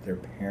fact that their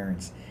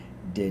parents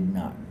did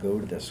not go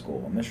to this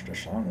school. And Mr.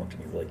 DeShong looked at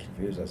me really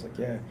confused. I was like,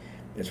 yeah,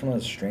 it's one of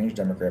those strange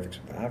demographics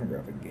with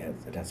Avongrove.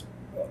 It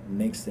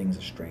makes things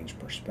a strange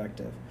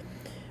perspective.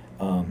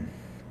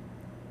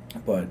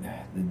 But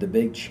the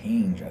big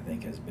change, I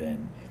think, has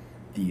been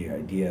the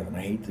idea of, and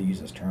I hate to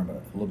use this term, but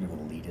a little bit of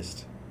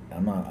elitist.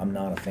 I'm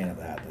not a fan of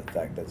that. The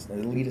fact that it's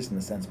elitist in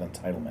the sense of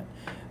entitlement,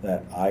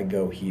 that I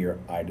go here,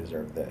 I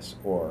deserve this,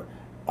 or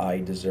I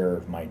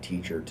deserve my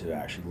teacher to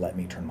actually let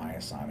me turn my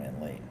assignment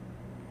in late.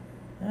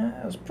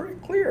 It was pretty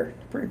clear.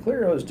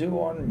 It was due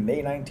on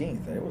May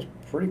 19th. It was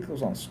pretty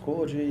close on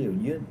Schoology.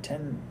 You had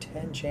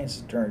 10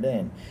 chances to turn it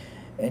in,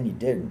 and you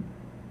didn't.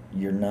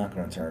 You're not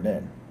going to turn it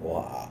in.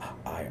 Well,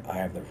 I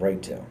have the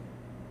right to.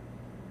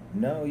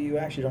 No, you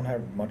actually don't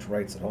have much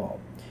rights at all.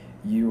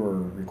 You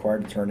were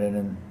required to turn it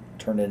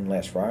in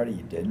last Friday.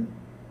 You didn't.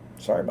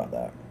 Sorry about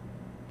that.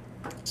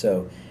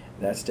 So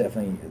that's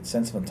definitely a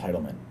sense of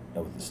entitlement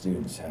with the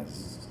students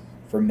has,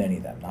 for many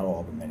of them, not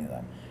all, but many of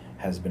them,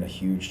 has been a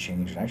huge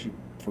change. And actually,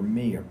 for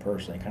me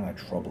personally, kind of a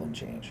troubling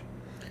change.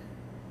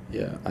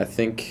 Yeah, I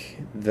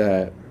think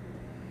that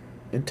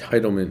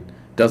entitlement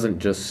doesn't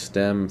just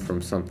stem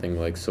from something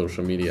like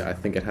social media. I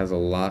think it has a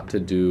lot to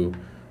do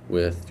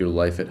with your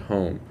life at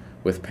home,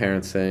 with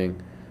parents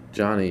saying,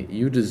 Johnny,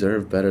 you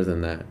deserve better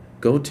than that.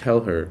 Go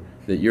tell her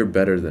that you're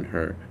better than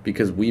her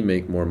because we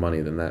make more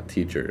money than that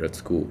teacher at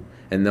school.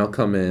 And they'll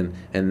come in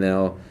and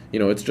they'll,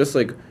 it's just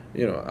like,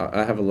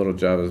 I have a little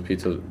job as a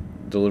pizza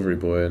delivery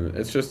boy, and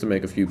it's just to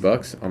make a few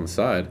bucks on the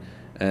side.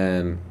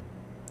 And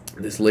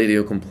this lady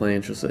will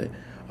complain. She'll say,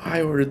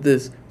 I ordered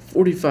this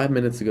 45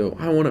 minutes ago.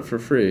 I want it for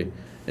free.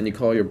 And you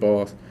call your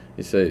boss.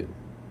 You say,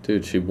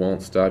 dude, she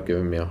won't stop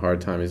giving me a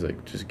hard time. He's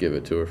like, just give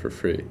it to her for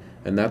free.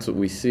 And that's what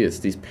we see. It's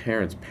these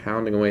parents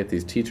pounding away at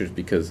these teachers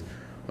because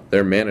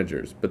they're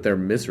managers, but they're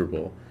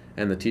miserable.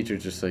 And the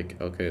teacher's just like,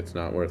 okay, it's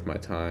not worth my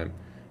time.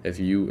 If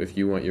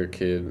you want your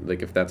kid,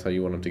 like if that's how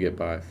you want him to get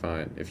by,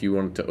 fine. If you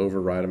want to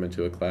override him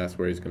into a class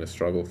where he's going to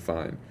struggle,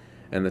 fine.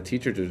 And the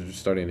teachers are just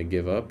starting to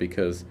give up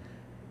because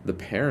the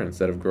parents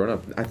that have grown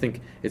up, I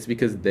think it's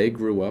because they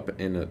grew up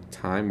in a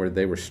time where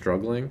they were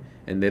struggling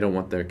and they don't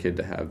want their kid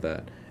to have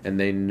that. And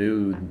they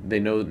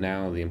know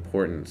now the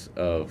importance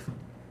of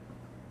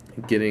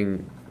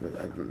getting,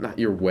 not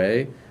your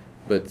way,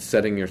 but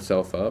setting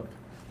yourself up.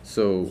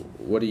 So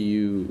what do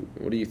you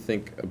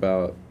think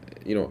about,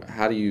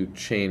 how do you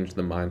change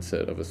the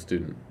mindset of a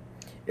student?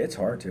 It's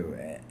hard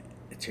to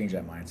change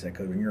that mindset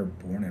because when you're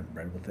born and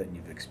bred with it and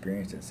you've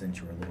experienced it since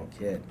you were a little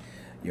kid,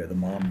 the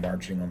mom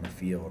marching on the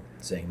field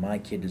saying, my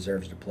kid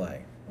deserves to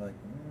play. Like,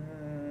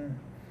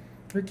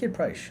 your kid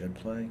probably should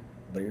play,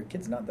 but your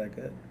kid's not that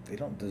good. They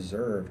don't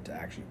deserve to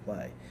actually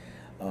play.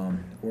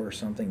 Or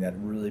something that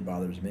really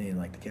bothers me,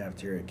 like the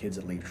cafeteria, kids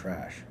that leave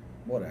trash.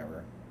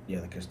 Whatever. Yeah,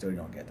 the custodian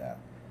don't get that.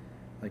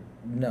 Like,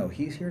 no,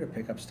 he's here to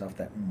pick up stuff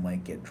that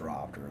might get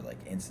dropped or like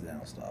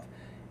incidental stuff.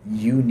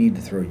 You need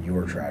to throw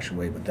your trash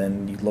away, but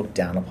then you look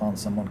down upon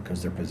someone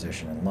because their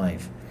position in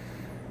life.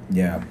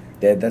 Yeah,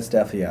 that's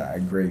definitely, I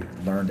agree.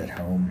 Learned at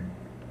home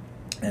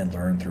and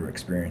learned through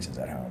experiences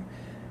at home.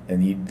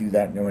 And you do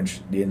that,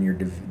 then you're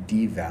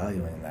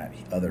devaluing that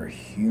other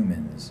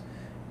human's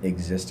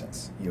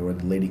existence. You know, where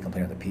the lady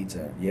complained about the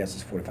pizza. Yes,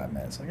 it's 45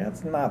 minutes. Like,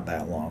 that's not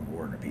that long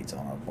ordering a pizza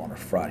on a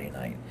Friday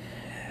night.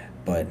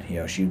 But, you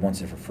know, she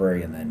wants it for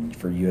free, and then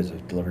for you as a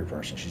delivery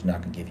person, she's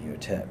not going to give you a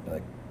tip.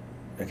 Like,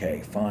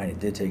 okay, fine, it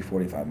did take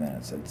 45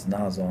 minutes. It's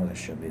not as long as it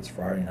should be. It's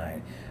Friday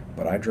night.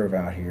 But I drove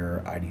out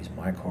here. I'd use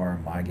my car,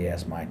 my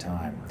gas, my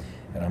time.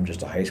 And I'm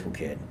just a high school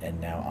kid, and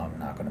now I'm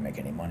not going to make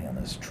any money on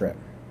this trip.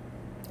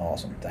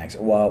 Awesome, thanks.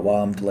 While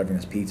I'm delivering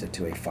this pizza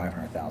to a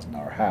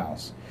 $500,000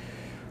 house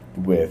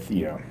with,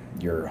 you know,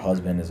 your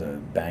husband is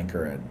a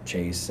banker at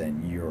Chase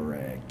and you're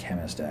a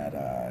chemist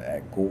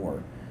at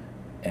Gore,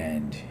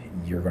 and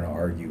you're going to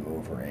argue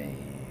over a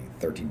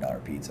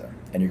 $13 pizza,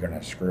 and you're going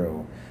to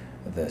screw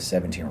the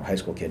 17-year-old high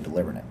school kid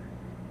delivering it.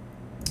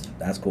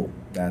 That's cool.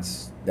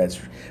 That's.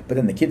 But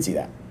then the kids see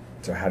that.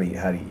 So how do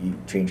you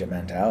change that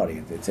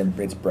mentality?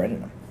 It's bred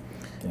in them.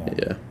 You know?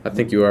 Yeah, I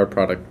think you are a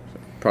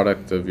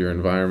product of your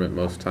environment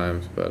most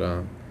times. But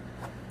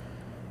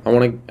I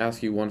want to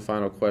ask you one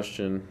final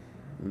question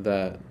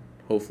that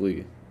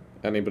hopefully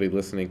anybody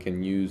listening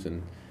can use,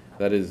 and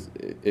that is,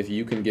 if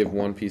you can give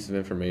one piece of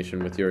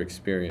information with your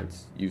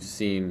experience. You've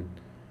seen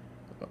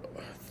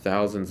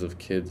thousands of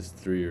kids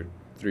through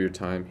your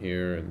time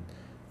here and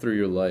through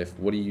your life.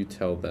 What do you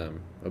tell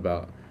them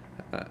about,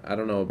 I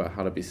don't know about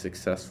how to be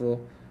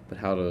successful, but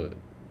how to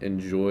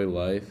enjoy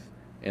life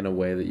in a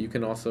way that you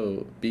can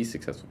also be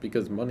successful?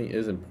 Because money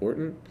is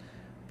important,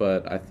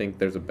 but I think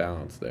there's a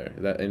balance there,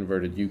 that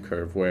inverted U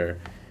curve, where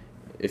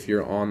if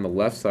you're on the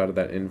left side of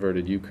that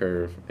inverted U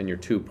curve and you're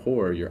too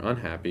poor, you're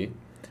unhappy.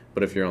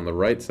 But if you're on the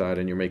right side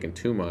and you're making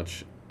too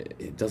much,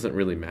 it doesn't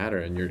really matter,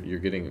 and you're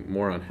getting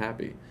more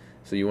unhappy.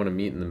 So you want to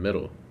meet in the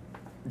middle.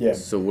 Yeah.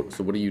 So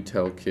what do you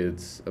tell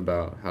kids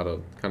about how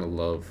to kind of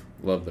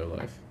love their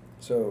life?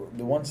 So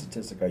the one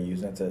statistic I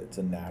use, and it's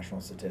a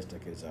national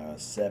statistic, is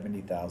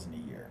 $70,000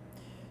 a year.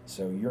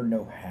 So you're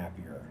no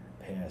happier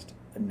past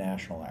a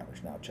national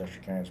average. Now, Chester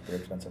County is a pretty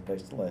expensive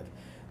place to live,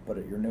 but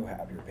you're no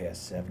happier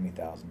past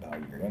 $70,000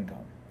 a year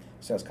income.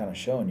 So that's kind of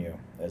showing you,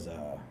 was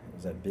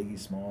that Biggie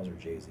Smalls or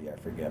Jay-Z, I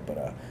forget,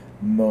 but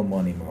more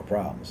money, more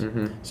problems.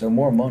 Mm-hmm. So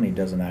more money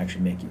doesn't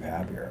actually make you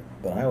happier.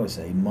 But I always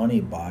say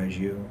money buys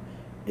you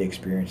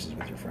experiences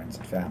with your friends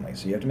and family.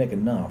 So you have to make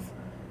enough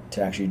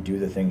to actually do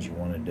the things you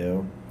want to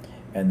do.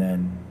 And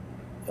then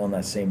on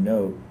that same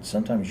note,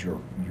 sometimes your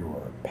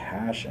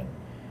passion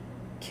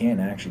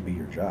can actually be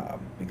your job,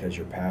 because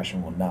your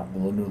passion will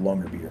no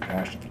longer be your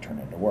passion if you turn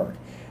it into work.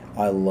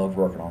 I love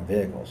working on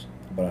vehicles,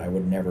 but I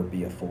would never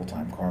be a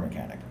full-time car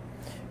mechanic,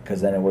 because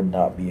then it would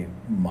not be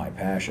my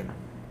passion.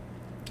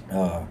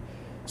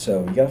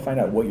 So you got to find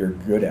out what you're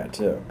good at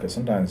too, because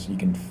sometimes you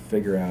can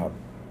figure out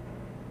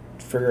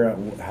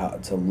how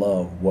to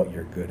love what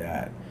you're good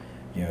at.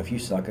 You know, if you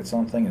suck at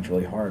something, it's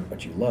really hard,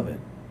 but you love it.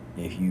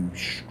 If you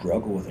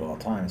struggle with it all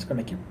the time, it's going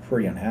to make you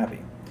pretty unhappy.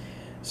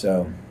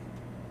 So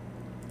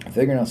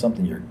figuring out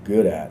something you're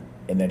good at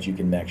and that you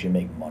can actually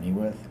make money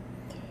with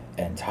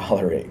and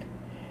tolerate.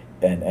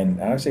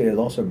 And I would say it'll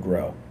also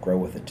grow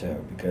with it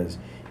too, because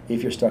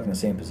if you're stuck in the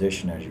same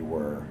position as you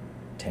were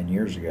 10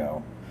 years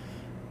ago,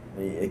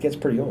 it gets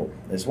pretty old.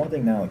 There's one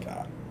thing now, like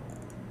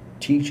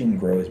teaching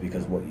grows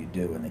because of what you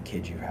do and the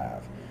kids you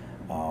have.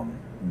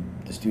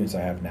 The students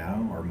I have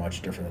now are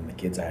much different than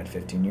the kids I had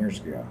 15 years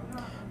ago.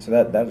 So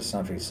that is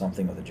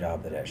something with a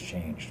job that has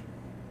changed.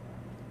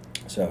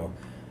 So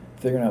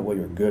figuring out what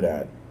you're good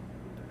at,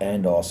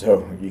 and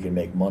also you can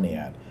make money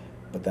at,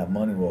 but that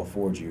money will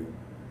afford you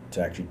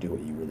to actually do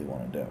what you really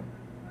want to do.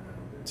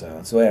 So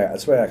that's the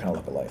way I kind of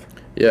look at life.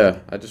 Yeah,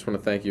 I just want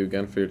to thank you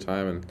again for your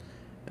time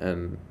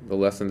and the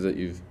lessons that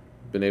you've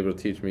been able to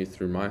teach me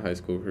through my high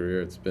school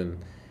career. It's been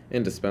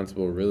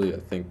indispensable, really. I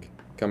think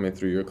coming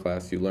through your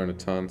class, you learn a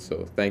ton.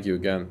 So thank you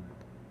again.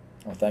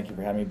 Well, thank you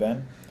for having me,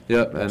 Ben.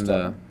 Yep,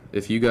 and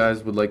if you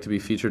guys would like to be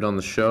featured on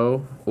the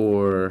show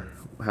or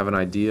have an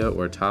idea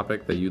or a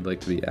topic that you'd like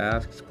to be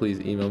asked, please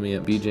email me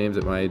at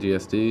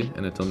bjames@myagsd.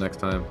 And until next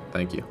time,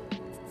 thank you.